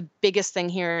the biggest thing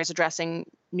here is addressing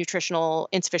nutritional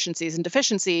insufficiencies and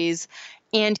deficiencies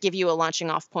and give you a launching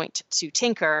off point to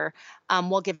tinker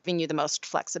while giving you the most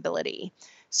flexibility.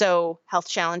 So health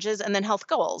challenges and then health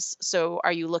goals. So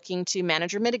are you looking to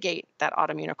manage or mitigate that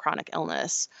autoimmune or chronic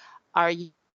illness? Are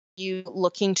you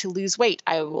looking to lose weight?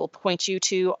 I will point you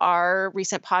to our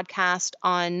recent podcast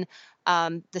on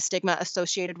the stigma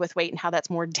associated with weight and how that's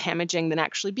more damaging than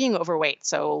actually being overweight.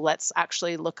 So let's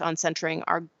actually look on centering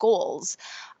our goals.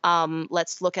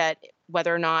 Let's look at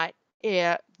whether or not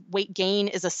weight gain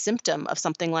is a symptom of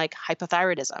something like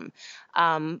hypothyroidism.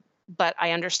 But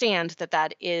I understand that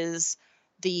that is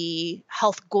the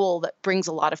health goal that brings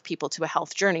a lot of people to a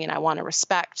health journey. And I want to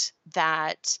respect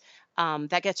that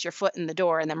that gets your foot in the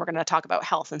door. And then we're going to talk about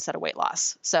health instead of weight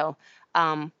loss. So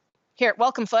here,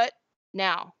 welcome foot.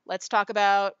 Now let's talk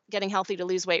about getting healthy to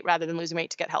lose weight rather than losing weight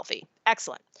to get healthy.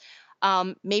 Excellent.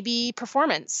 Maybe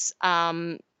performance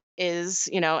is,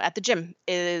 at the gym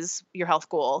is your health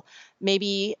goal.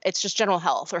 Maybe it's just general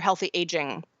health or healthy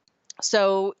aging.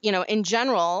 So, in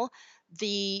general,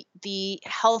 the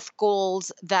health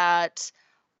goals that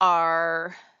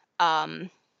are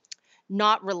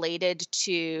not related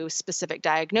to specific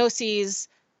diagnoses,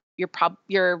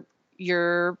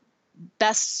 your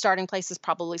best starting place is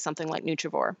probably something like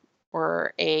Nutrivore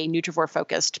or a Nutrivore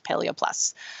focused Paleo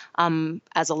Plus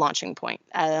as a launching point,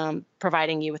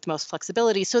 providing you with most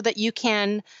flexibility so that you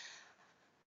can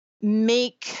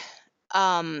make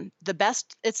the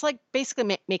best. It's like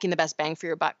basically making the best bang for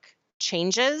your buck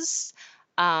changes.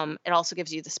 It also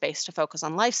gives you the space to focus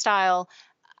on lifestyle,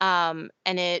 and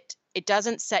it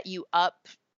doesn't set you up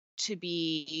to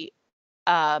be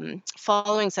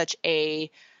following such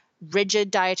a rigid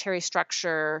dietary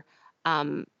structure,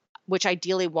 which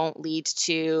ideally won't lead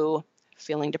to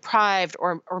feeling deprived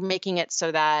or making it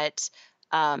so that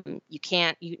you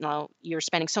can't, you're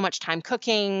spending so much time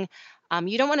cooking.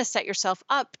 You don't want to set yourself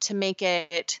up to make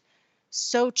it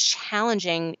so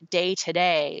challenging day to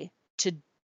day to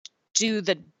do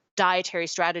the dietary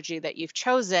strategy that you've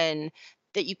chosen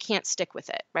that you can't stick with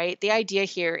it, right? The idea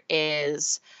here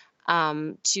is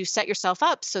to set yourself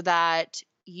up so that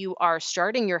you are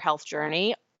starting your health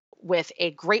journey with a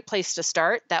great place to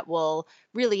start that will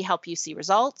really help you see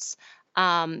results,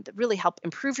 that really help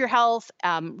improve your health,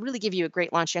 really give you a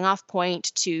great launching off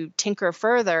point to tinker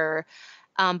further,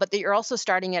 but that you're also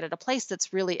starting it at a place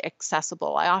that's really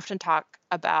accessible. I often talk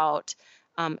about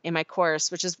in my course,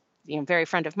 which is very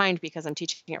friend of mine because I'm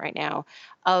teaching it right now,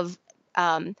 of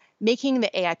making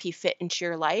the AIP fit into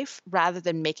your life rather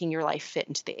than making your life fit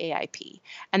into the AIP.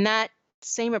 And that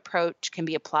same approach can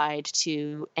be applied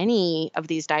to any of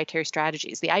these dietary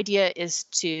strategies. The idea is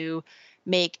to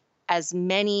make as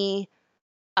many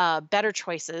better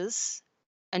choices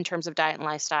in terms of diet and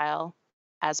lifestyle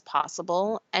as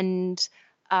possible and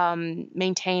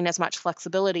maintain as much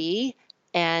flexibility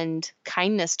and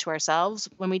kindness to ourselves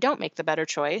when we don't make the better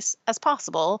choice as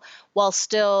possible while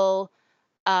still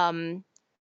having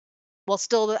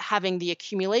the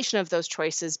accumulation of those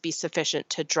choices be sufficient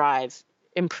to drive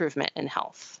improvement in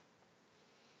health.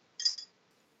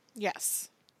 Yes.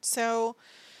 So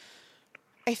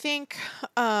I think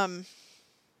one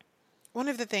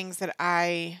of the things that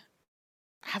I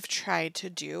have tried to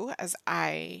do as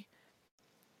I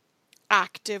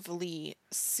actively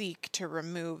seek to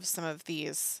remove some of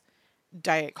these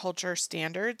diet culture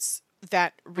standards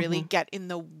that really Mm-hmm. get in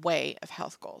the way of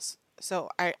health goals. So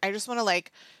I just want to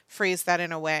like phrase that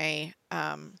in a way.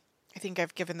 I think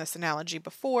I've given this analogy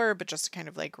before, but just to kind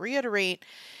of like reiterate,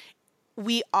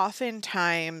 we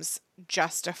oftentimes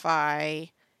justify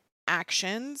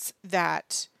actions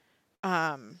that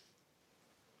are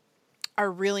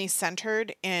really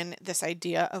centered in this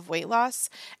idea of weight loss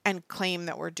and claim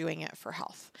that we're doing it for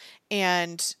health.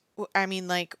 And I mean,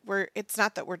 like, it's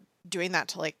not that we're doing that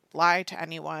to like lie to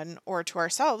anyone or to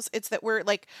ourselves. It's that we're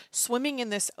like swimming in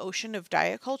this ocean of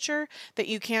diet culture that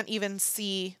you can't even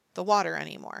see the water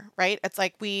anymore, right? It's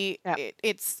like Yeah.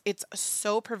 it's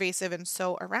so pervasive and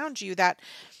so around you that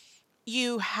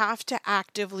you have to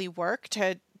actively work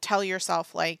to tell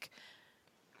yourself like,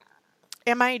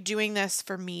 am I doing this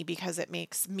for me because it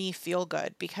makes me feel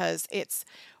good, because it's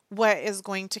what is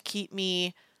going to keep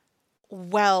me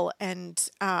well and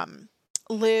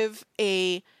live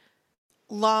a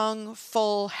long,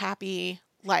 full, happy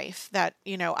life that,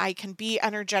 I can be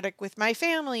energetic with my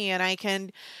family and I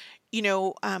can, you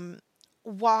know, um,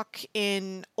 walk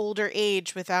in older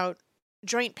age without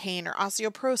joint pain or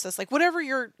osteoporosis, like whatever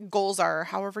your goals are,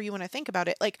 however you want to think about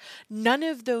it, like none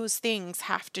of those things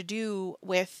have to do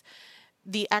with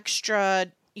the extra,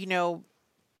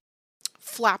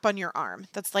 flap on your arm.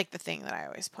 That's like the thing that I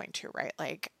always point to, right?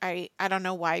 Like I don't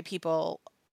know why people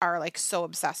are like so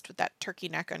obsessed with that turkey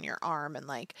neck on your arm and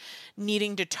like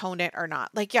needing to tone it or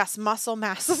not. Like yes, muscle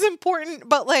mass is important,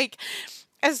 but like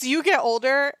as you get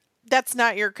older, that's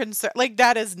not your concern. Like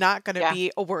that is not going to Yeah.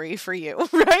 be a worry for you,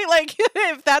 right? Like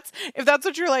if that's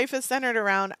what your life is centered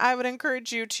around, I would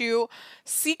encourage you to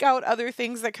seek out other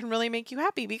things that can really make you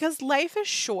happy, because life is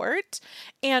short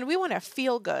and we want to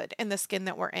feel good in the skin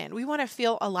that we're in. We want to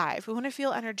feel alive. We want to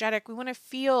feel energetic. We want to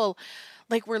feel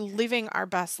like we're living our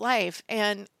best life.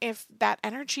 And if that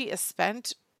energy is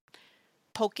spent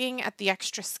poking at the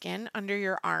extra skin under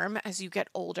your arm as you get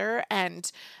older,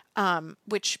 and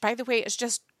which by the way is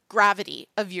just gravity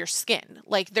of your skin,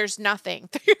 like there's nothing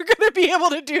that you're going to be able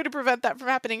to do to prevent that from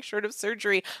happening short of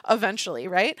surgery eventually,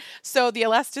 right? So the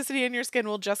elasticity in your skin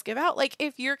will just give out. Like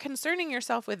if you're concerning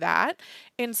yourself with that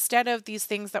instead of these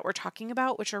things that we're talking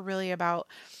about, which are really about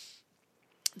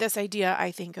this idea,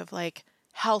 I think, of like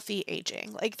healthy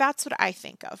aging, like that's what I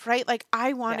think of, right? Like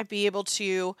I want Yeah. to be able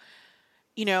to,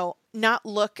 not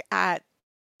look at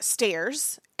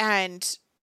stairs and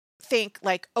think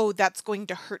like, oh, that's going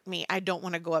to hurt me. I don't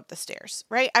want to go up the stairs,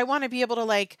 right? I want to be able to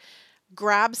like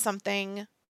grab something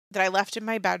that I left in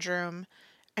my bedroom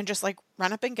and just like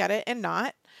run up and get it and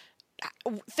not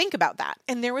think about that.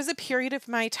 And there was a period of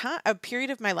my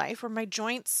life where my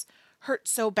joints hurt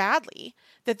so badly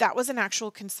that that was an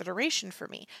actual consideration for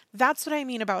me. That's what I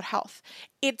mean about health.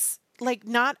 It's like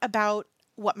not about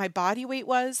what my body weight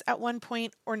was at one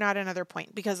point or not another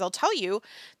point, because I'll tell you,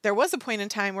 there was a point in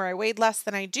time where I weighed less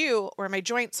than I do, or my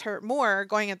joints hurt more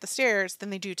going up the stairs than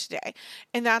they do today.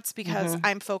 And that's because Hmm.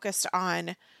 I'm focused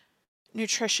on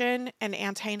nutrition and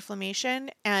anti-inflammation.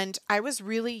 And I was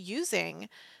really using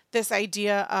this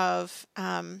idea of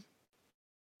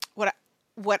what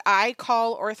what I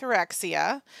call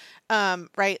orthorexia,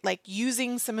 right? Like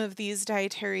using some of these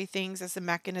dietary things as a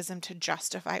mechanism to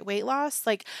justify weight loss.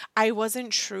 Like I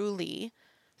wasn't truly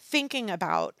thinking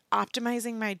about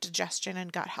optimizing my digestion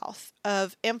and gut health,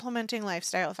 of implementing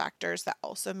lifestyle factors that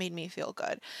also made me feel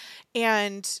good.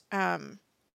 And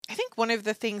I think one of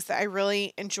the things that I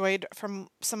really enjoyed from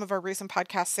some of our recent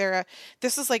podcasts, Sarah,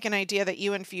 this is like an idea that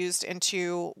you infused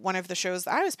into one of the shows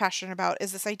that I was passionate about,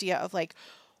 is this idea of like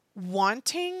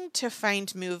wanting to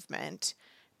find movement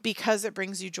because it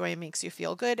brings you joy and makes you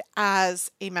feel good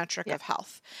as a metric Yeah. of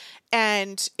health.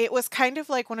 And it was kind of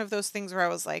like one of those things where I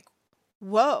was like,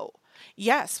 whoa,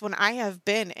 yes, when I have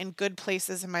been in good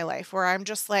places in my life where I'm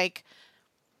just like,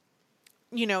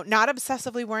 not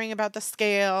obsessively worrying about the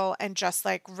scale and just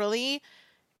like really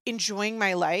enjoying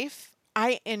my life,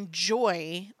 I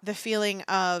enjoy the feeling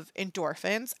of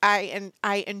endorphins. I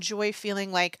enjoy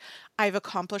feeling like I've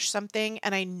accomplished something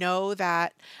and I know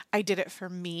that I did it for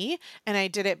me and I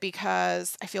did it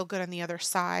because I feel good on the other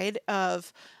side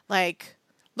of like,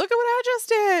 look at what I just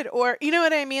did, or you know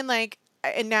what I mean, like.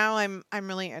 And now I'm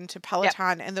really into Yeah.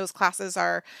 Peloton, and those classes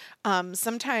are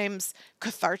sometimes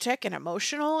cathartic and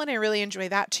emotional, and I really enjoy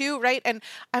that too, right? And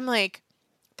I'm like,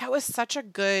 that was such a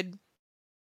good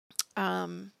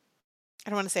um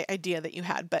I don't want to say idea that you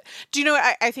had, but do you know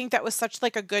what? I think that was such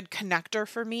like a good connector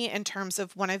for me in terms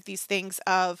of one of these things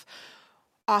of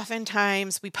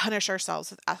oftentimes we punish ourselves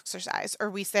with exercise,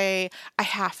 or we say, I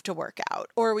have to work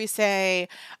out, or we say,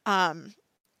 um,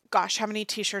 gosh, how many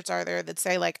t-shirts are there that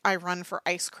say like, I run for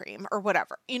ice cream or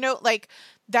whatever? Like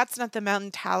that's not the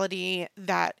mentality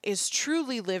that is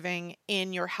truly living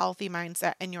in your healthy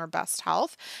mindset and your best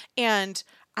health. And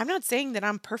I'm not saying that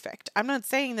I'm perfect. I'm not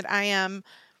saying that I am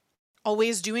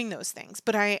always doing those things,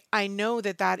 but I know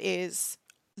that that is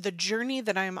the journey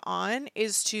that I'm on,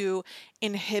 is to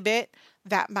inhibit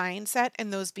that mindset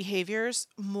and those behaviors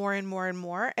more and more and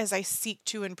more as I seek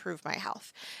to improve my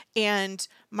health. And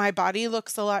my body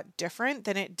looks a lot different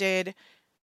than it did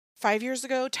 5 years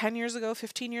ago, 10 years ago,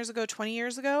 15 years ago, 20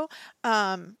 years ago.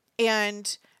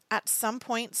 And at some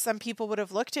point, some people would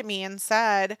have looked at me and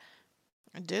said,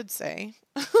 I did say,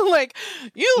 like,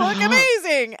 you look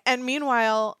amazing. And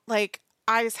meanwhile, like,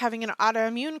 I was having an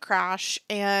autoimmune crash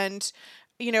and,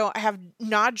 I have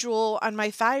nodule on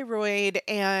my thyroid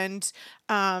and,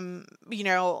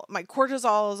 my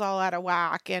cortisol is all out of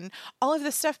whack and all of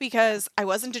this stuff because I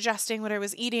wasn't digesting what I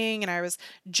was eating and I was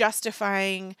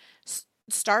justifying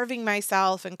starving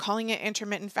myself and calling it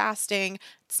intermittent fasting.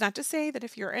 It's not to say that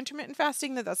if you're intermittent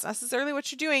fasting that that's necessarily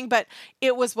what you're doing, but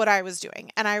it was what I was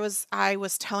doing. And I was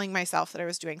telling myself that I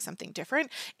was doing something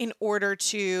different in order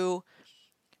to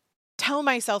tell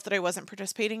myself that I wasn't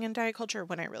participating in diet culture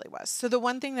when I really was. So the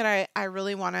one thing that I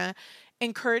really want to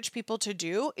encourage people to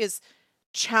do is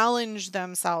challenge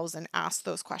themselves and ask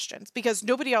those questions because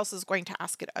nobody else is going to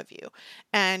ask it of you.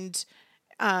 And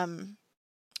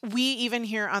we even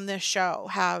here on this show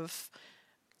have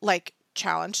like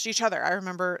challenged each other. I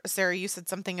remember, Sarah, you said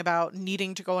something about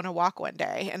needing to go on a walk one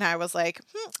day. And I was like,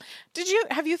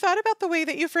 have you thought about the way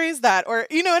that you phrased that? Or,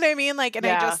 you know what I mean? Like, and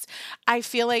Yeah. I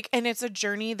feel like, and it's a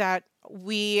journey that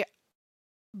we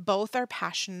both are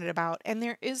passionate about. And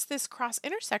there is this cross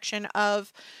intersection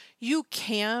of you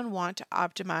can want to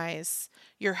optimize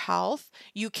your health.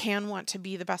 You can want to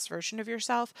be the best version of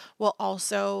yourself while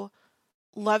also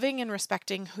loving and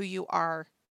respecting who you are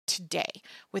today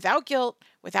without guilt,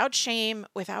 without shame,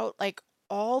 without like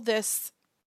all this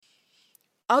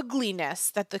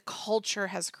ugliness that the culture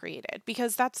has created,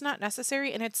 because that's not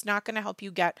necessary and it's not going to help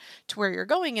you get to where you're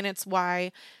going. And it's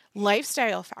why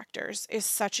lifestyle factors is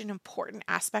such an important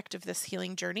aspect of this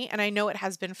healing journey. And I know it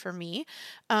has been for me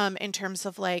in terms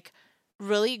of like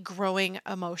really growing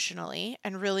emotionally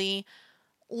and really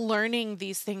learning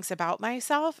these things about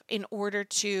myself in order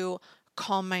to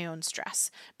calm my own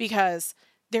stress, because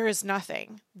there is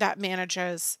nothing that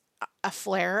manages a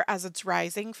flare as it's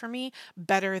rising for me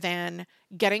better than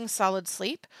getting solid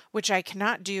sleep, which I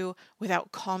cannot do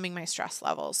without calming my stress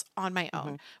levels on my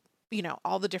own.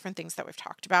 All the different things that we've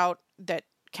talked about that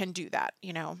can do that,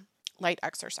 light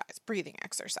exercise, breathing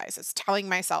exercises, telling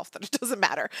myself that it doesn't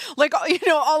matter, like,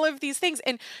 all of these things.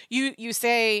 And you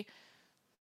say,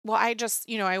 well, I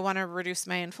just, I want to reduce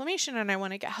my inflammation and I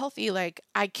want to get healthy. Like,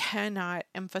 I cannot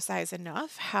emphasize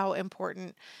enough how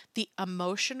important the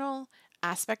emotional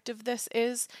aspect of this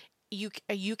is.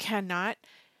 You cannot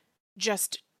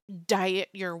just diet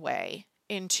your way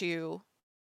into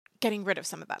getting rid of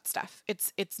some of that stuff.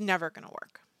 It's never going to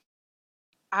work.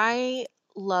 I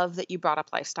love that you brought up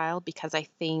lifestyle because I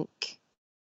think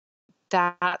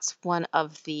that's one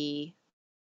of the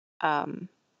um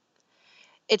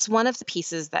it's one of the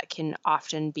pieces that can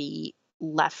often be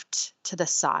left to the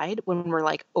side when we're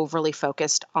like overly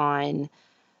focused on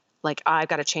like I've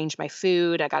got to change my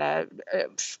food, I got to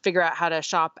figure out how to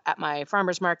shop at my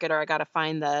farmers market, or I got to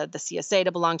find the CSA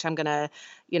to belong to. I'm going to,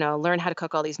 learn how to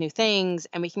cook all these new things,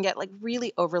 and we can get like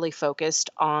really overly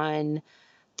focused on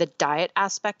the diet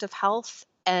aspect of health.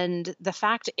 And the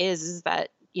fact is that,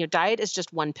 diet is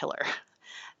just one pillar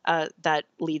that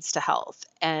leads to health,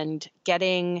 and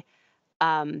getting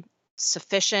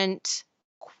sufficient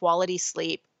quality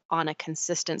sleep on a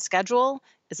consistent schedule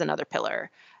is another pillar.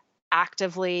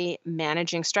 Actively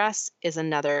managing stress is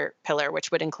another pillar, which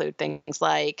would include things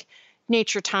like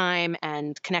nature time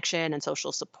and connection and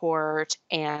social support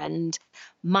and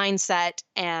mindset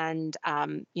and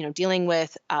dealing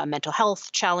with mental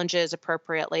health challenges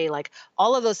appropriately. Like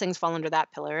all of those things fall under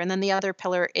that pillar. And then the other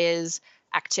pillar is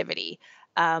activity,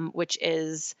 which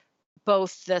is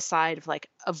both the side of like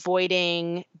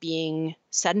avoiding being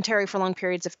sedentary for long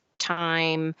periods of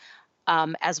time,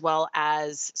 as well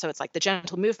as, so it's like the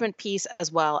gentle movement piece,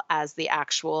 as well as the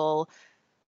actual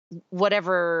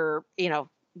whatever,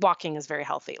 walking is very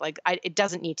healthy. Like it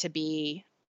doesn't need to be,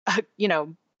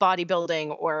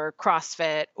 bodybuilding or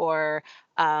CrossFit or,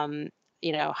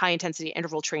 high intensity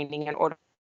interval training in order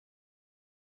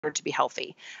to be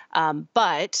healthy.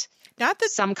 But Not that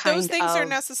some those kind things are of like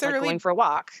necessarily, going for a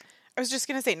walk. I was just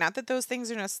going to say, not that those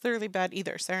things are necessarily bad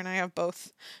either. Sarah and I have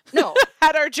both No,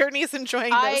 had our journeys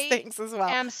enjoying those I things as well.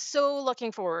 am so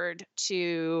looking forward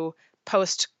to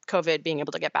post COVID being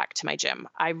able to get back to my gym.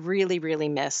 I really, really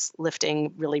miss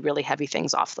lifting really, really heavy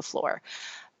things off the floor.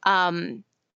 Um,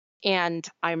 and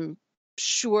I'm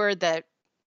sure that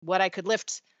what I could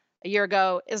lift a year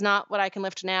ago is not what I can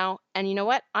lift now. And you know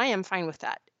what? I am fine with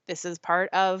that. This is part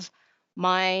of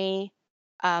my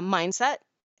mindset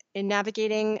in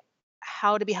navigating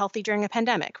how to be healthy during a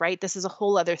pandemic, right? This is a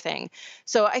whole other thing.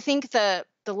 So I think the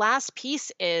last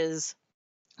piece is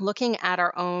looking at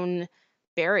our own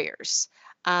barriers.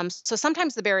 So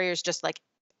sometimes the barrier is just like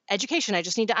education. I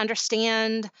just need to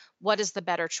understand what is the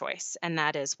better choice. And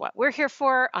that is what we're here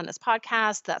for on this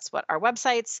podcast. That's what our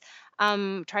websites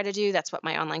try to do. That's what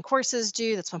my online courses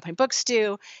do. That's what my books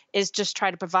do, is just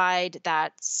try to provide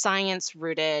that science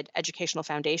rooted educational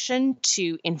foundation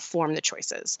to inform the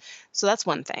choices. So that's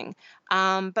one thing.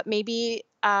 But maybe,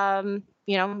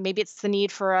 maybe it's the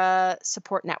need for a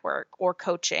support network or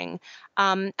coaching.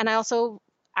 And I also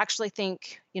actually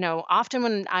think, often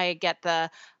when I get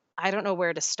I don't know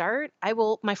where to start,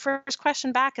 my first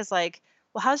question back is like,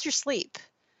 well, how's your sleep?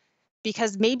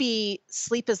 Because maybe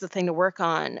sleep is the thing to work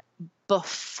on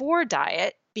before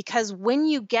diet, because when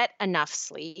you get enough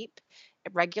sleep,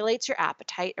 it regulates your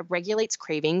appetite, it regulates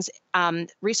cravings.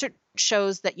 Research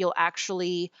shows that you'll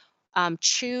actually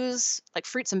choose like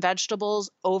fruits and vegetables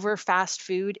over fast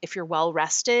food if you're well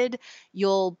rested.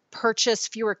 You'll purchase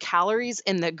fewer calories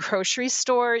in the grocery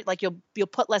store. Like you'll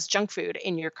put less junk food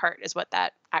in your cart is what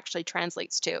that actually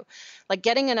translates to. Like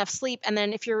getting enough sleep, and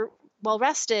then if you're well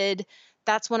rested,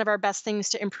 that's one of our best things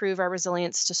to improve our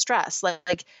resilience to stress.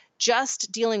 Like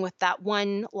just dealing with that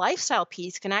one lifestyle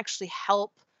piece can actually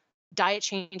help diet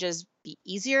changes be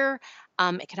easier.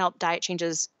 It can help diet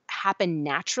changes happen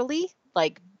naturally,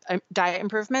 like diet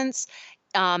improvements.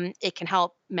 It can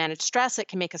help manage stress. It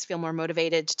can make us feel more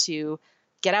motivated to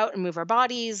get out and move our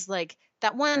bodies. Like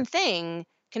that one thing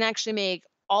can actually make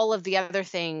all of the other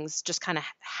things just kind of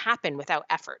happen without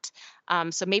effort.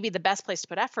 So maybe the best place to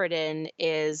put effort in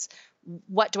is,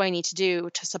 what do I need to do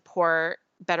to support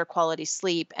better quality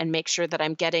sleep and make sure that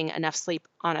I'm getting enough sleep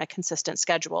on a consistent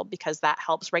schedule, because that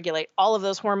helps regulate all of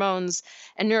those hormones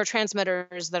and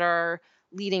neurotransmitters that are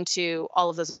leading to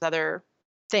all of those other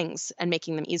things and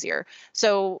making them easier.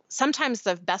 So sometimes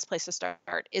the best place to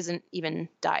start isn't even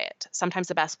diet. Sometimes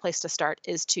the best place to start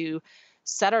is to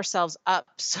set ourselves up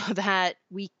so that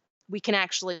we can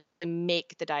actually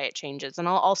make the diet changes. And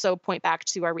I'll also point back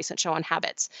to our recent show on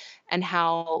habits and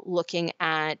how looking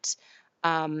at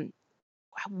um,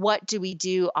 what do we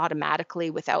do automatically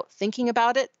without thinking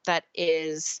about it that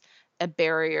is a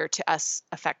barrier to us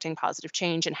affecting positive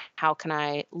change, and how can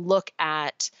I look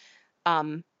at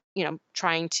um,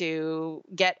 trying to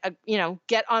get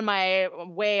on my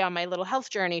way on my little health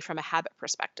journey from a habit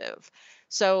perspective.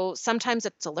 So sometimes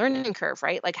it's a learning curve,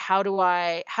 right? Like how do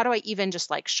I even just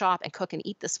like shop and cook and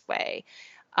eat this way?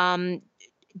 Um,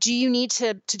 do you need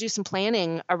to do some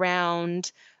planning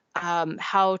around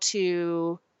how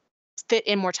to fit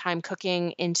in more time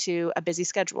cooking into a busy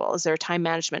schedule? Is there a time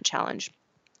management challenge?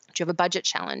 Do you have a budget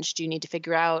challenge? Do you need to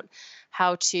figure out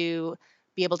how to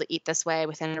be able to eat this way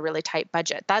within a really tight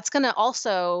budget? That's going to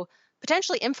also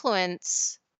potentially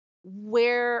influence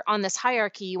where on this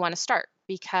hierarchy you want to start.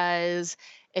 Because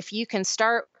if you can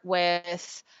start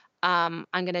with, I'm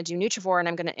going to do nutrivore and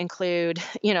I'm going to include,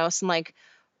 some like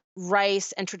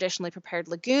rice and traditionally prepared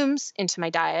legumes into my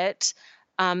diet,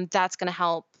 that's going to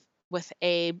help with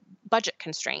a budget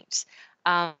constraint.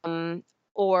 Um,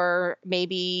 or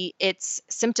maybe it's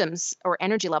symptoms or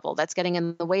energy level that's getting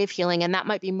in the way of healing. And that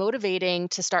might be motivating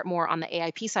to start more on the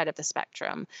AIP side of the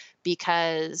spectrum,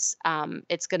 because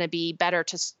it's going to be better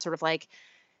to sort of like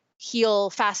heal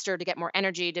faster to get more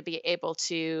energy to be able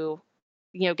to,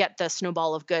 get the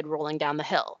snowball of good rolling down the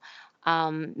hill.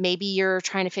 Maybe you're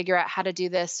trying to figure out how to do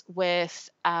this with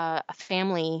a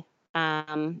family,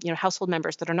 household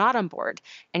members that are not on board,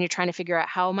 and you're trying to figure out,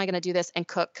 how am I going to do this and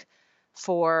cook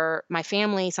for my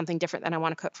family something different than I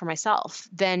want to cook for myself?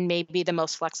 Then maybe the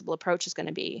most flexible approach is going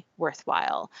to be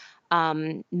worthwhile.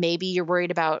 Maybe you're worried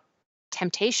about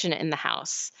temptation in the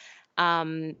house.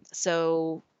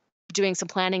 So doing some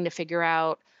planning to figure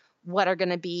out what are going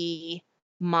to be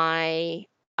my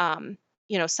um,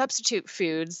 substitute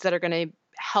foods that are going to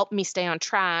help me stay on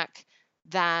track,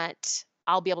 that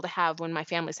I'll be able to have when my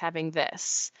family's having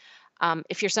this.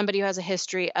 If you're somebody who has a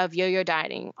history of yo-yo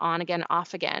dieting, on again,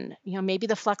 off again, maybe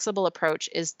the flexible approach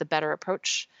is the better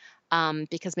approach,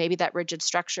 because maybe that rigid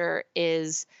structure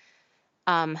is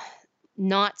um,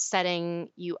 not setting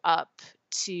you up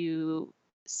to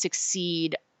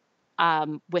succeed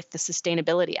with the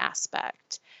sustainability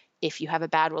aspect. if you have a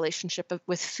bad relationship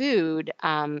with food,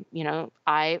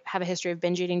 I have a history of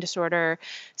binge eating disorder.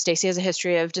 Stacy has a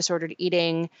history of disordered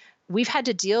eating. We've had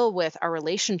to deal with our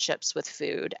relationships with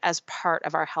food as part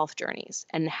of our health journeys,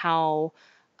 and how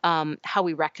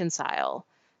we reconcile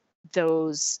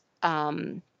those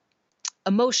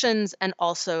emotions, and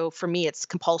also for me it's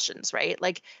compulsions, right?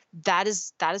 Like that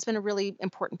has been a really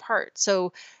important part.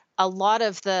 So a lot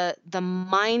of the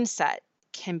mindset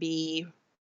can be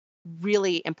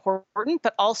really important,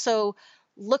 but also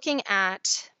looking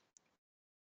at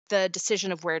the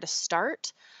decision of where to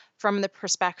start from the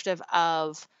perspective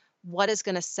of what is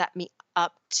going to set me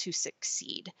up to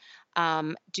succeed.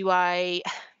 Do I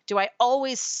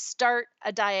always start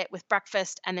a diet with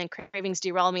breakfast and then cravings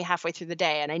derail me halfway through the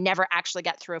day and I never actually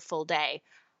get through a full day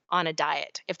on a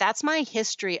diet? If that's my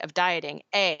history of dieting,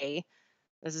 A,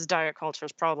 this is diet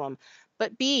culture's problem.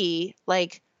 But B,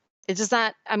 like, it does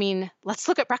that, I mean, let's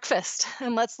look at breakfast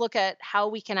and let's look at how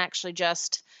we can actually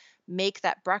just make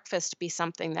that breakfast be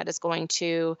something that is going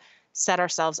to set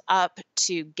ourselves up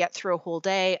to get through a whole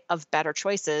day of better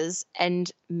choices.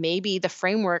 And maybe the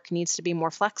framework needs to be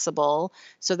more flexible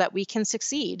so that we can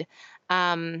succeed.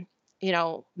 One of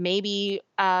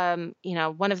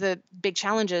the big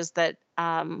challenges that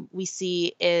we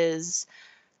see is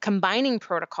combining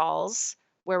protocols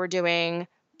where we're doing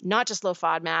not just low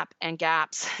FODMAP and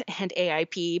GAPS and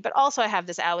AIP, but also I have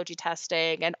this allergy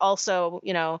testing, and also,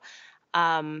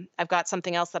 I've got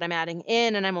something else that I'm adding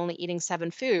in, and I'm only eating 7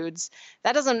 foods.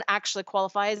 That doesn't actually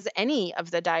qualify as any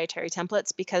of the dietary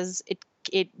templates because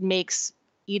it makes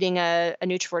eating a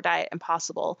nutrivore diet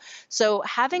impossible. So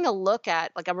having a look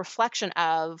at, like, a reflection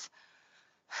of,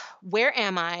 where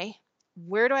am I?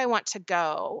 Where do I want to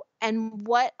go? And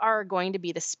what are going to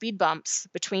be the speed bumps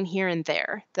between here and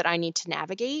there that I need to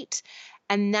navigate?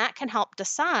 And that can help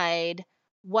decide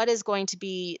what is going to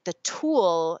be the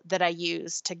tool that I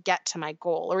use to get to my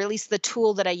goal, or at least the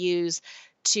tool that I use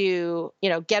to,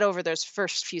 get over those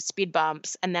first few speed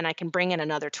bumps. And then I can bring in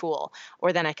another tool,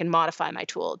 or then I can modify my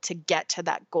tool to get to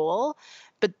that goal.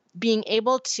 But being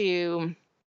able to,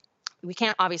 we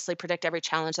can't obviously predict every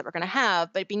challenge that we're going to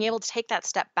have, but being able to take that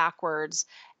step backwards,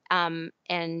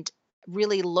 and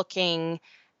really looking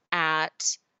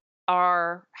at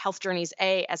our health journeys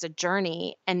as a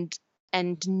journey, and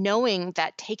knowing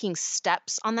that taking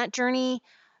steps on that journey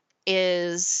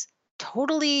is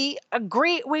totally a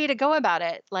great way to go about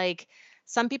it. Like,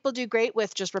 some people do great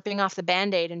with just ripping off the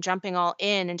band-aid and jumping all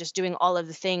in and just doing all of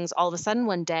the things all of a sudden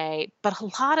one day, but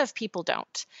a lot of people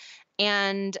don't.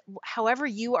 And however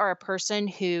you are a person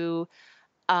who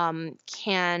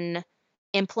can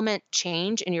implement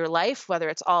change in your life, whether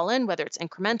it's all in, whether it's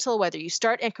incremental, whether you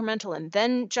start incremental and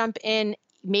then jump in,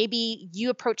 maybe you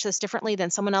approach this differently than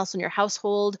someone else in your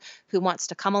household who wants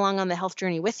to come along on the health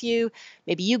journey with you.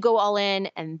 Maybe you go all in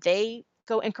and they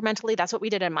go incrementally. That's what we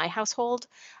did in my household.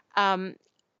 Um,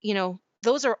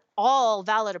 those are all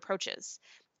valid approaches.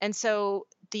 And so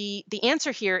the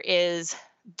answer here is,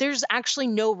 there's actually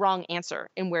no wrong answer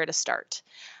in where to start.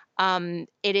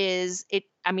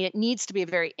 It needs to be a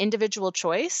very individual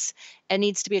choice. It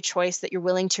needs to be a choice that you're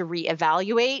willing to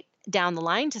reevaluate down the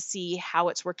line to see how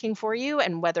it's working for you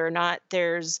and whether or not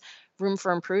there's room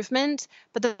for improvement.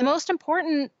 But the most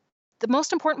important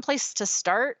place to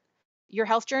start your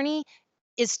health journey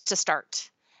is to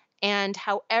start. And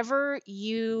however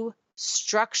you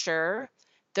structure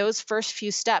those first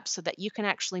few steps so that you can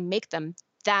actually make them,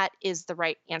 that is the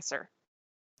right answer.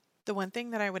 The one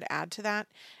thing that I would add to that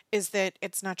is that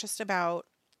it's not just about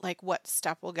like what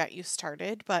step will get you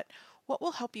started, but what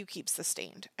will help you keep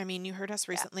sustained. I mean, you heard us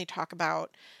Yeah. recently talk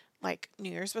about like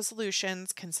New Year's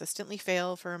resolutions consistently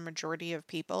fail for a majority of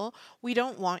people. We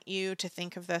don't want you to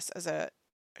think of this as a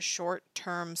short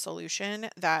term solution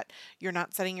that you're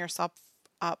not setting yourself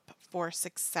up for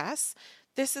success.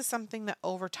 This is something that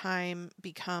over time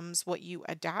becomes what you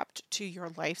adapt to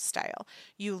your lifestyle.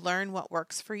 You learn what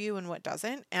works for you and what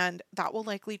doesn't, and that will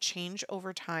likely change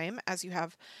over time as you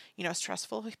have,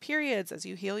 stressful periods, as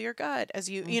you heal your gut, as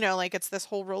you, Mm. like it's this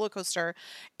whole roller coaster.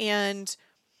 And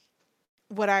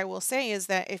what I will say is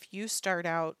that if you start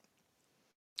out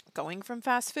going from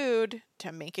fast food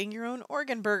to making your own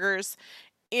organ burgers,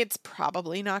 it's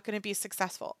probably not going to be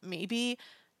successful. Maybe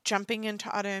jumping into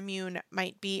autoimmune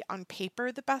might be on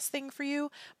paper the best thing for you,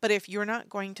 but if you're not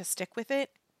going to stick with it,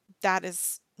 that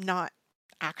is not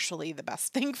actually the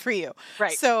best thing for you.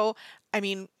 Right. So, I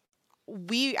mean,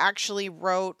 we actually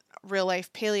wrote Real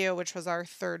Life Paleo, which was our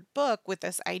third book, with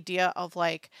this idea of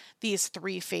like these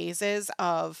 3 phases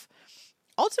of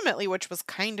ultimately, which was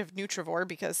kind of nutrivore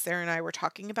because Sarah and I were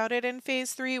talking about it in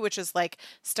phase 3, which is like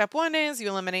step 1 is you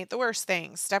eliminate the worst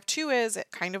things. Step 2 is it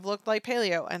kind of looked like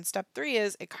paleo. And step 3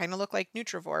 is it kind of looked like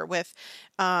nutrivore with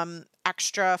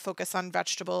extra focus on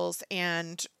vegetables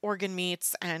and organ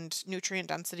meats and nutrient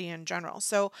density in general.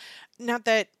 So, not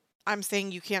that I'm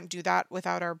saying you can't do that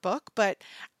without our book, but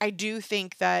I do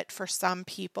think that for some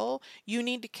people, you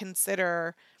need to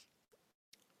consider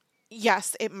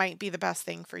yes, it might be the best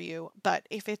thing for you, but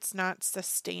if it's not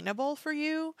sustainable for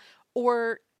you,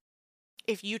 or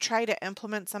if you try to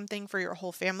implement something for your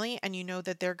whole family and you know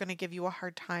that they're going to give you a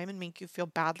hard time and make you feel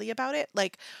badly about it,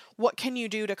 like what can you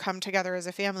do to come together as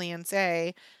a family and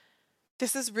say,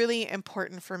 this is really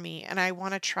important for me and I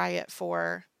want to try it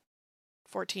for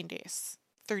 14 days,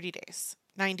 30 days,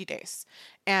 90 days.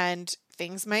 And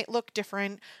things might look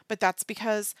different, but that's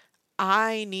because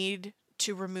I need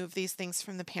to remove these things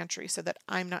from the pantry so that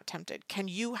I'm not tempted. Can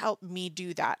you help me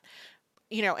do that?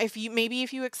 If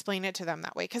you explain it to them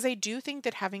that way, because I do think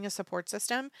that having a support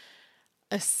system,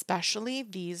 especially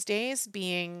these days,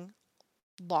 being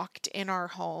locked in our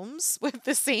homes with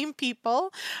the same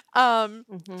people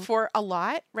Mhm. for a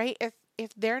lot, right?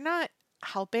 If they're not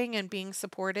helping and being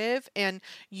supportive and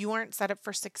you aren't set up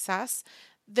for success,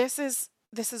 this is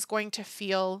going to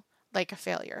feel like a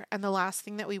failure. And the last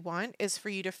thing that we want is for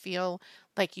you to feel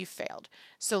like you failed.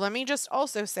 So let me just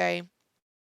also say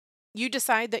you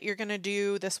decide that you're going to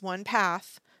do this one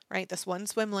path, right? This one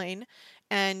swim lane,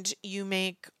 and you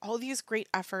make all these great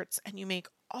efforts and you make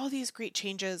all these great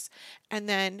changes. And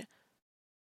then,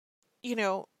 you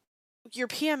know, you're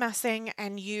PMSing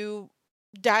and you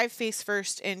dive face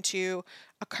first into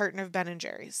a carton of Ben and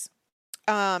Jerry's.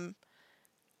 Um,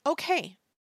 okay,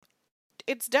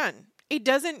 it's done. It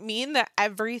doesn't mean that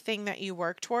everything that you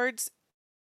work towards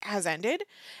has ended.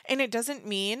 And it doesn't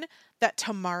mean that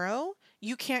tomorrow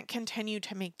you can't continue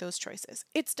to make those choices.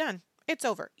 It's done. It's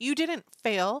over. You didn't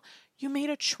fail. You made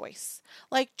a choice.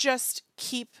 Like, just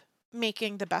keep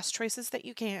making the best choices that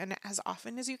you can as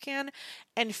often as you can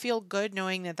and feel good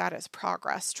knowing that that is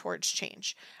progress towards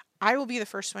change. I will be the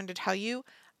first one to tell you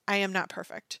I am not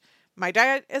perfect. My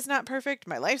diet is not perfect.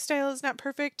 My lifestyle is not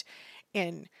perfect.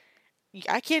 And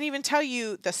I can't even tell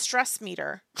you the stress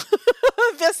meter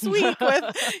this week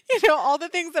with, all the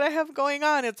things that I have going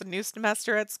on. It's a new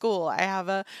semester at school. I have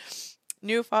a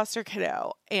new foster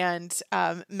kiddo, and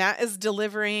Matt is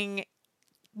delivering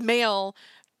mail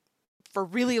for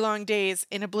really long days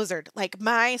in a blizzard. Like,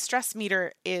 my stress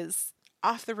meter is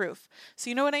off the roof. So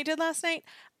you know what I did last night?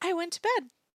 I went to bed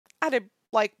at a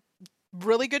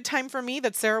really good time for me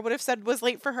that Sarah would have said was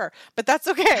late for her, but that's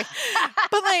okay.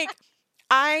 But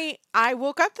I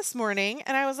woke up this morning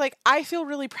and I was like, I feel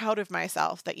really proud of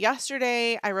myself that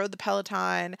yesterday I rode the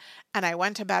Peloton and I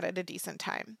went to bed at a decent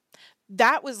time.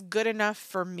 That was good enough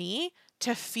for me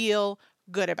to feel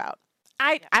good about.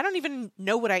 I Yeah. I don't even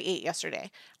know what I ate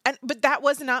yesterday. But that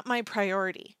was not my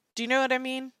priority. Do you know what I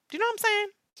mean? Do you know what I'm saying?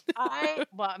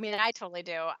 I mean, I totally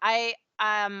do.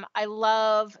 I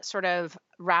love sort of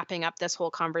wrapping up this whole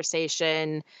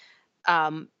conversation,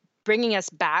 um, bringing us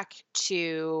back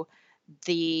to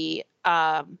the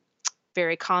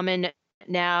very common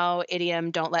now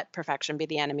idiom, "Don't let perfection be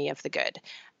the enemy of the good,"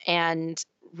 and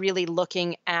really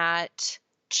looking at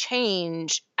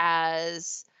change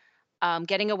as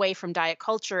getting away from diet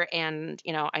culture and,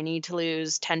 I need to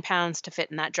lose 10 pounds to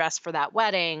fit in that dress for that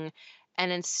wedding.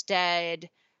 And instead,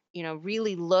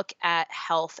 really look at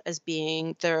health as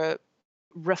being the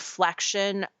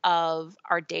reflection of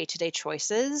our day to day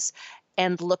choices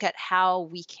and look at how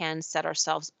we can set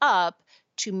ourselves up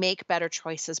to make better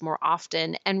choices more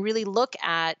often and really look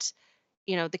at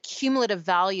the cumulative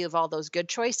value of all those good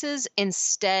choices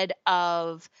instead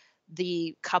of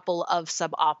the couple of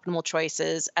suboptimal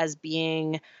choices as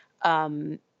being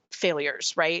um,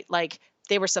 failures, right? Like,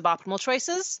 they were suboptimal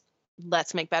choices.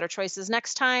 Let's make better choices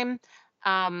next time.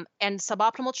 And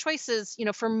suboptimal choices,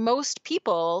 for most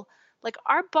people, like,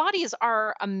 our bodies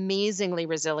are amazingly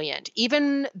resilient.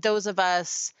 Even those of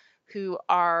us who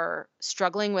are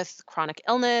struggling with chronic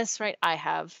illness, right? I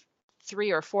have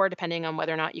 3 or 4, depending on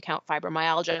whether or not you count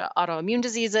fibromyalgia, autoimmune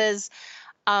diseases.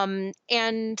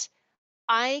 And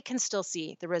I can still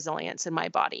see the resilience in my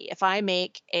body. If I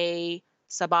make a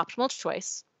suboptimal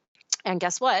choice, and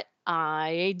guess what?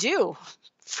 I do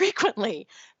frequently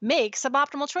make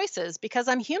suboptimal choices because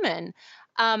I'm human.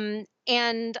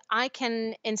 And I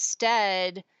can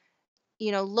instead,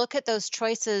 look at those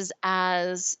choices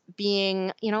as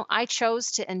being, I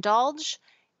chose to indulge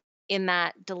in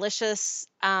that delicious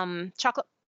chocolate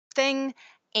thing,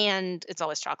 and it's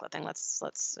always chocolate thing. Let's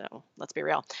be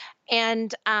real.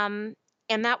 And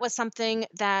and that was something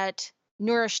that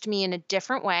nourished me in a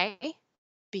different way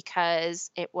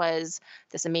because it was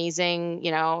this amazing,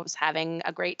 I was having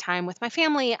a great time with my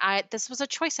family. This was a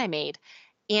choice I made.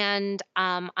 And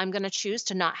I'm going to choose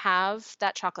to not have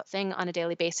that chocolate thing on a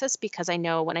daily basis because I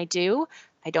know when I do,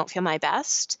 I don't feel my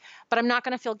best. But I'm not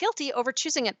going to feel guilty over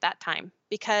choosing it that time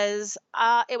because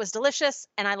it was delicious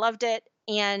and I loved it.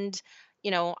 And,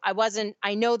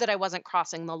 I know that I wasn't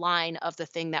crossing the line of the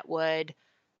thing that would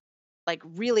like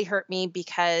really hurt me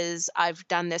because I've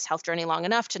done this health journey long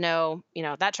enough to know,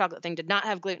 that chocolate thing did not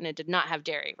have gluten, it did not have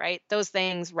dairy, right? Those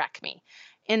things wreck me.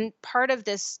 And part of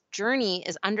this journey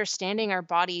is understanding our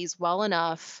bodies well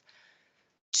enough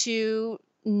to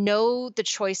know the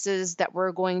choices that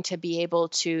we're going to be able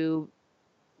to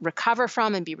recover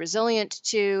from and be resilient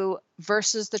to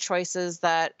versus the choices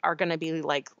that are going to be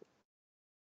like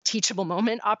teachable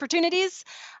moment opportunities,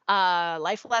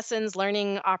 life lessons,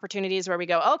 learning opportunities where we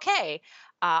go, okay,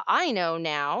 I know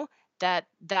now that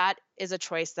that is a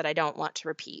choice that I don't want to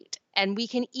repeat. And we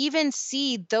can even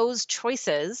see those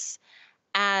choices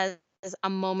as a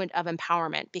moment of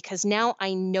empowerment because now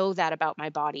I know that about my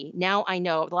body. Now I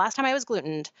know the last time I was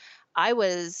glutened, I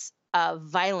was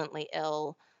violently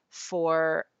ill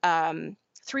for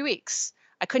 3 weeks.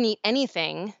 I couldn't eat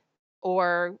anything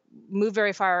or move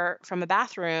very far from a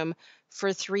bathroom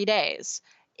for 3 days.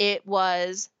 It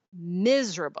was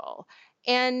miserable.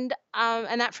 And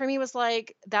that for me was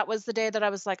like, that was the day that I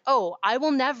was like, oh, I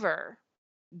will never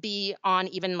be on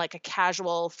even like a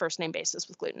casual first name basis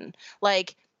with gluten.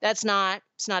 Like it's not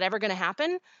ever going to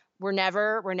happen. We're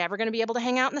never going to be able to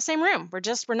hang out in the same room. We're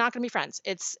not going to be friends.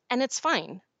 It's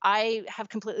fine. I have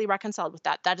completely reconciled with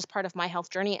that. That is part of my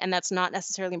health journey and that's not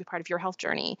necessarily going to be part of your health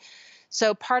journey.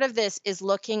 So part of this is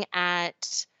looking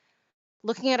at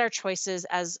our choices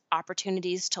as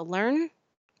opportunities to learn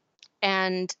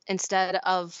and instead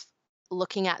of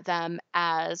looking at them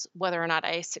as whether or not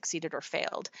I succeeded or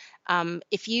failed.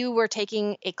 If you were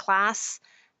taking a class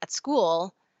at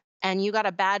school and you got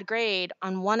a bad grade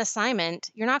on one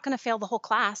assignment, you're not going to fail the whole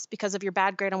class because of your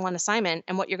bad grade on one assignment.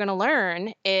 And what you're going to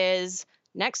learn is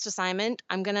next assignment,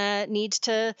 I'm going to need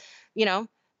to, you know,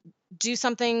 do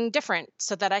something different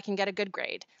so that I can get a good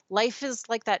grade. Life is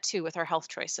like that too with our health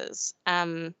choices.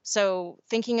 So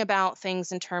thinking about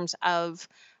things in terms of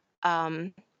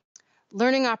um,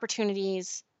 learning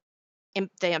opportunities, the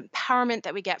empowerment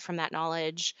that we get from that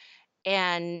knowledge,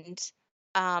 and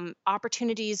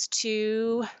opportunities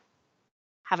to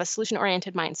have a solution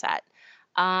oriented mindset.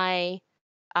 I,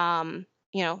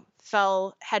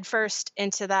 fell headfirst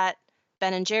into that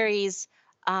Ben and Jerry's.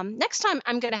 Next time,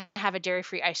 I'm going to have a dairy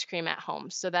free ice cream at home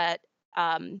so that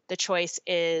the choice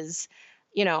is.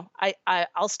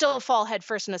 I'll still fall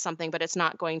headfirst into something, but it's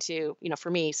not going to, for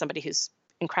me, somebody who's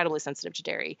incredibly sensitive to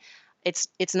dairy,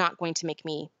 it's not going to make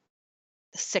me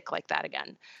sick like that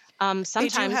again.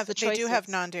 Sometimes the they do have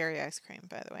choices. non-dairy ice cream,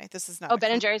 by the way. This is not Oh,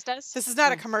 Ben and Jerry's does? this is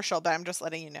not a commercial, but I'm just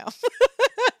letting you know.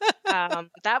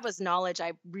 That was knowledge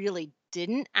I really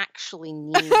didn't actually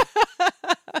need,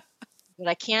 but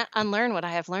I can't unlearn what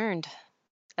I have learned,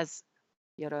 as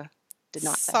Yoda did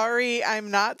not say. Sorry,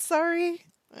 I'm not sorry.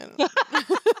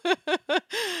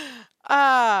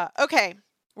 Okay.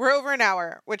 We're over an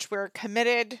hour, which we're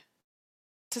committed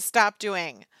to stop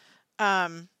doing.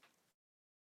 I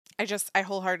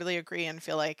wholeheartedly agree and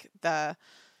feel like the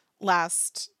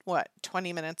last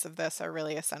 20 minutes of this are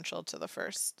really essential to the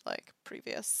first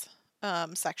previous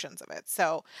sections of it.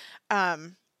 So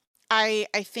I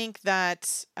think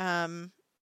that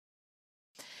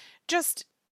just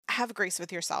have grace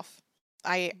with yourself.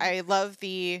 I love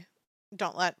the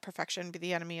don't let perfection be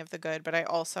the enemy of the good, but I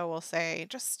also will say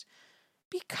just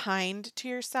be kind to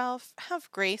yourself,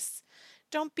 have grace.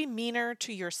 Don't be meaner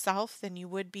to yourself than you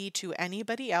would be to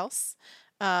anybody else.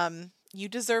 You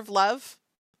deserve love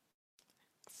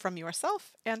from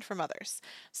yourself and from others.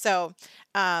 So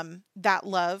that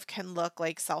love can look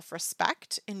like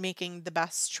self-respect in making the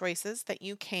best choices that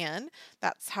you can.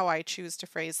 That's how I choose to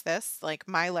phrase this. Like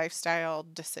my lifestyle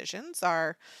decisions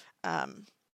are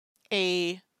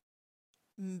a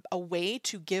way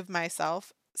to give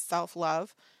myself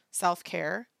self-love,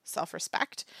 self-care,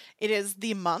 self-respect. It is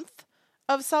the month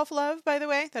of self-love, by the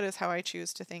way. That is how I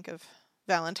choose to think of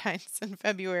Valentine's in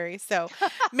February. So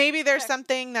maybe there's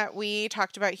something that we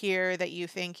talked about here that you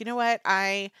think, you know what,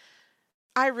 I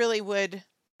really would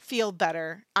feel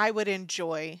better. I would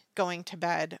enjoy going to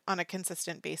bed on a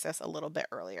consistent basis a little bit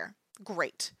earlier.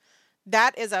 Great.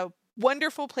 That is a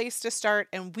wonderful place to start,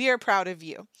 and we are proud of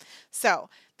you. So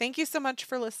thank you so much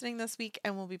for listening this week,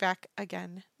 and we'll be back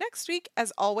again next week.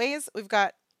 As always, we've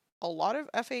got a lot of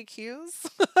FAQs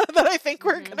that I think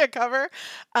we're going to cover.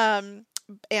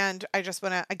 And I just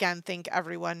want to, again, thank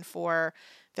everyone for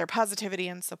their positivity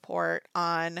and support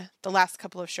on the last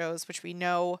couple of shows, which we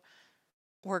know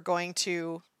we're going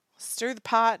to stir the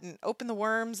pot and open the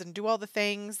worms and do all the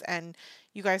things. And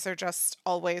you guys are just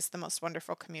always the most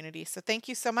wonderful community. So thank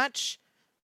you so much.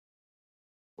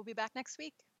 We'll be back next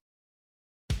week.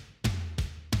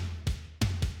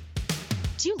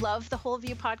 Do you love the Whole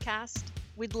View podcast?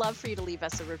 We'd love for you to leave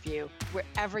us a review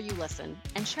wherever you listen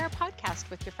and share a podcast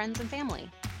with your friends and family.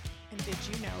 And did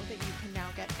you know that you can now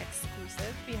get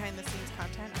exclusive behind-the-scenes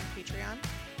content on Patreon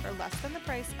for less than the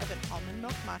price of an almond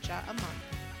milk matcha a month?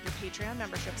 Your Patreon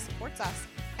membership supports us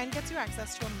and gets you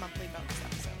access to a monthly bonus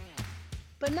episode.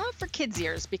 But not for kids'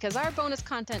 ears, because our bonus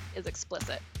content is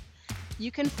explicit.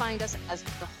 You can find us as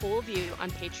The Whole View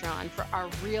on Patreon for our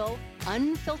real,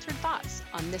 unfiltered thoughts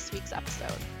on this week's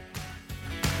episode.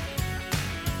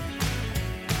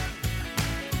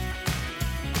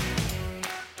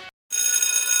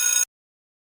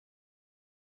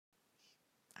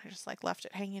 I just left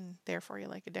it hanging there for you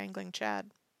like a dangling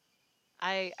Chad.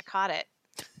 I caught it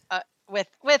with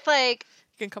You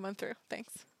can come on through.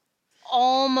 Thanks.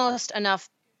 Almost enough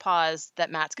pause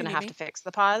that Matt's going to have to fix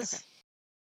the pause. Okay.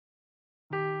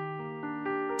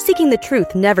 Seeking the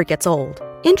truth never gets old.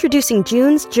 Introducing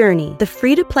June's Journey, the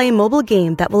free-to-play mobile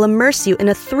game that will immerse you in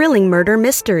a thrilling murder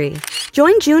mystery.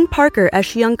 Join June Parker as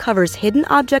she uncovers hidden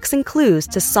objects and clues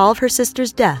to solve her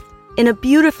sister's death in a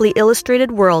beautifully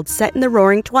illustrated world set in the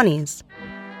Roaring '20s.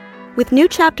 With new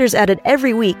chapters added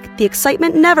every week, the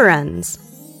excitement never ends.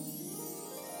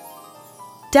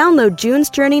 Download June's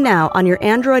Journey now on your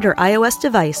Android or iOS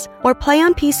device, or play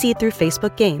on PC through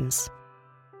Facebook Games.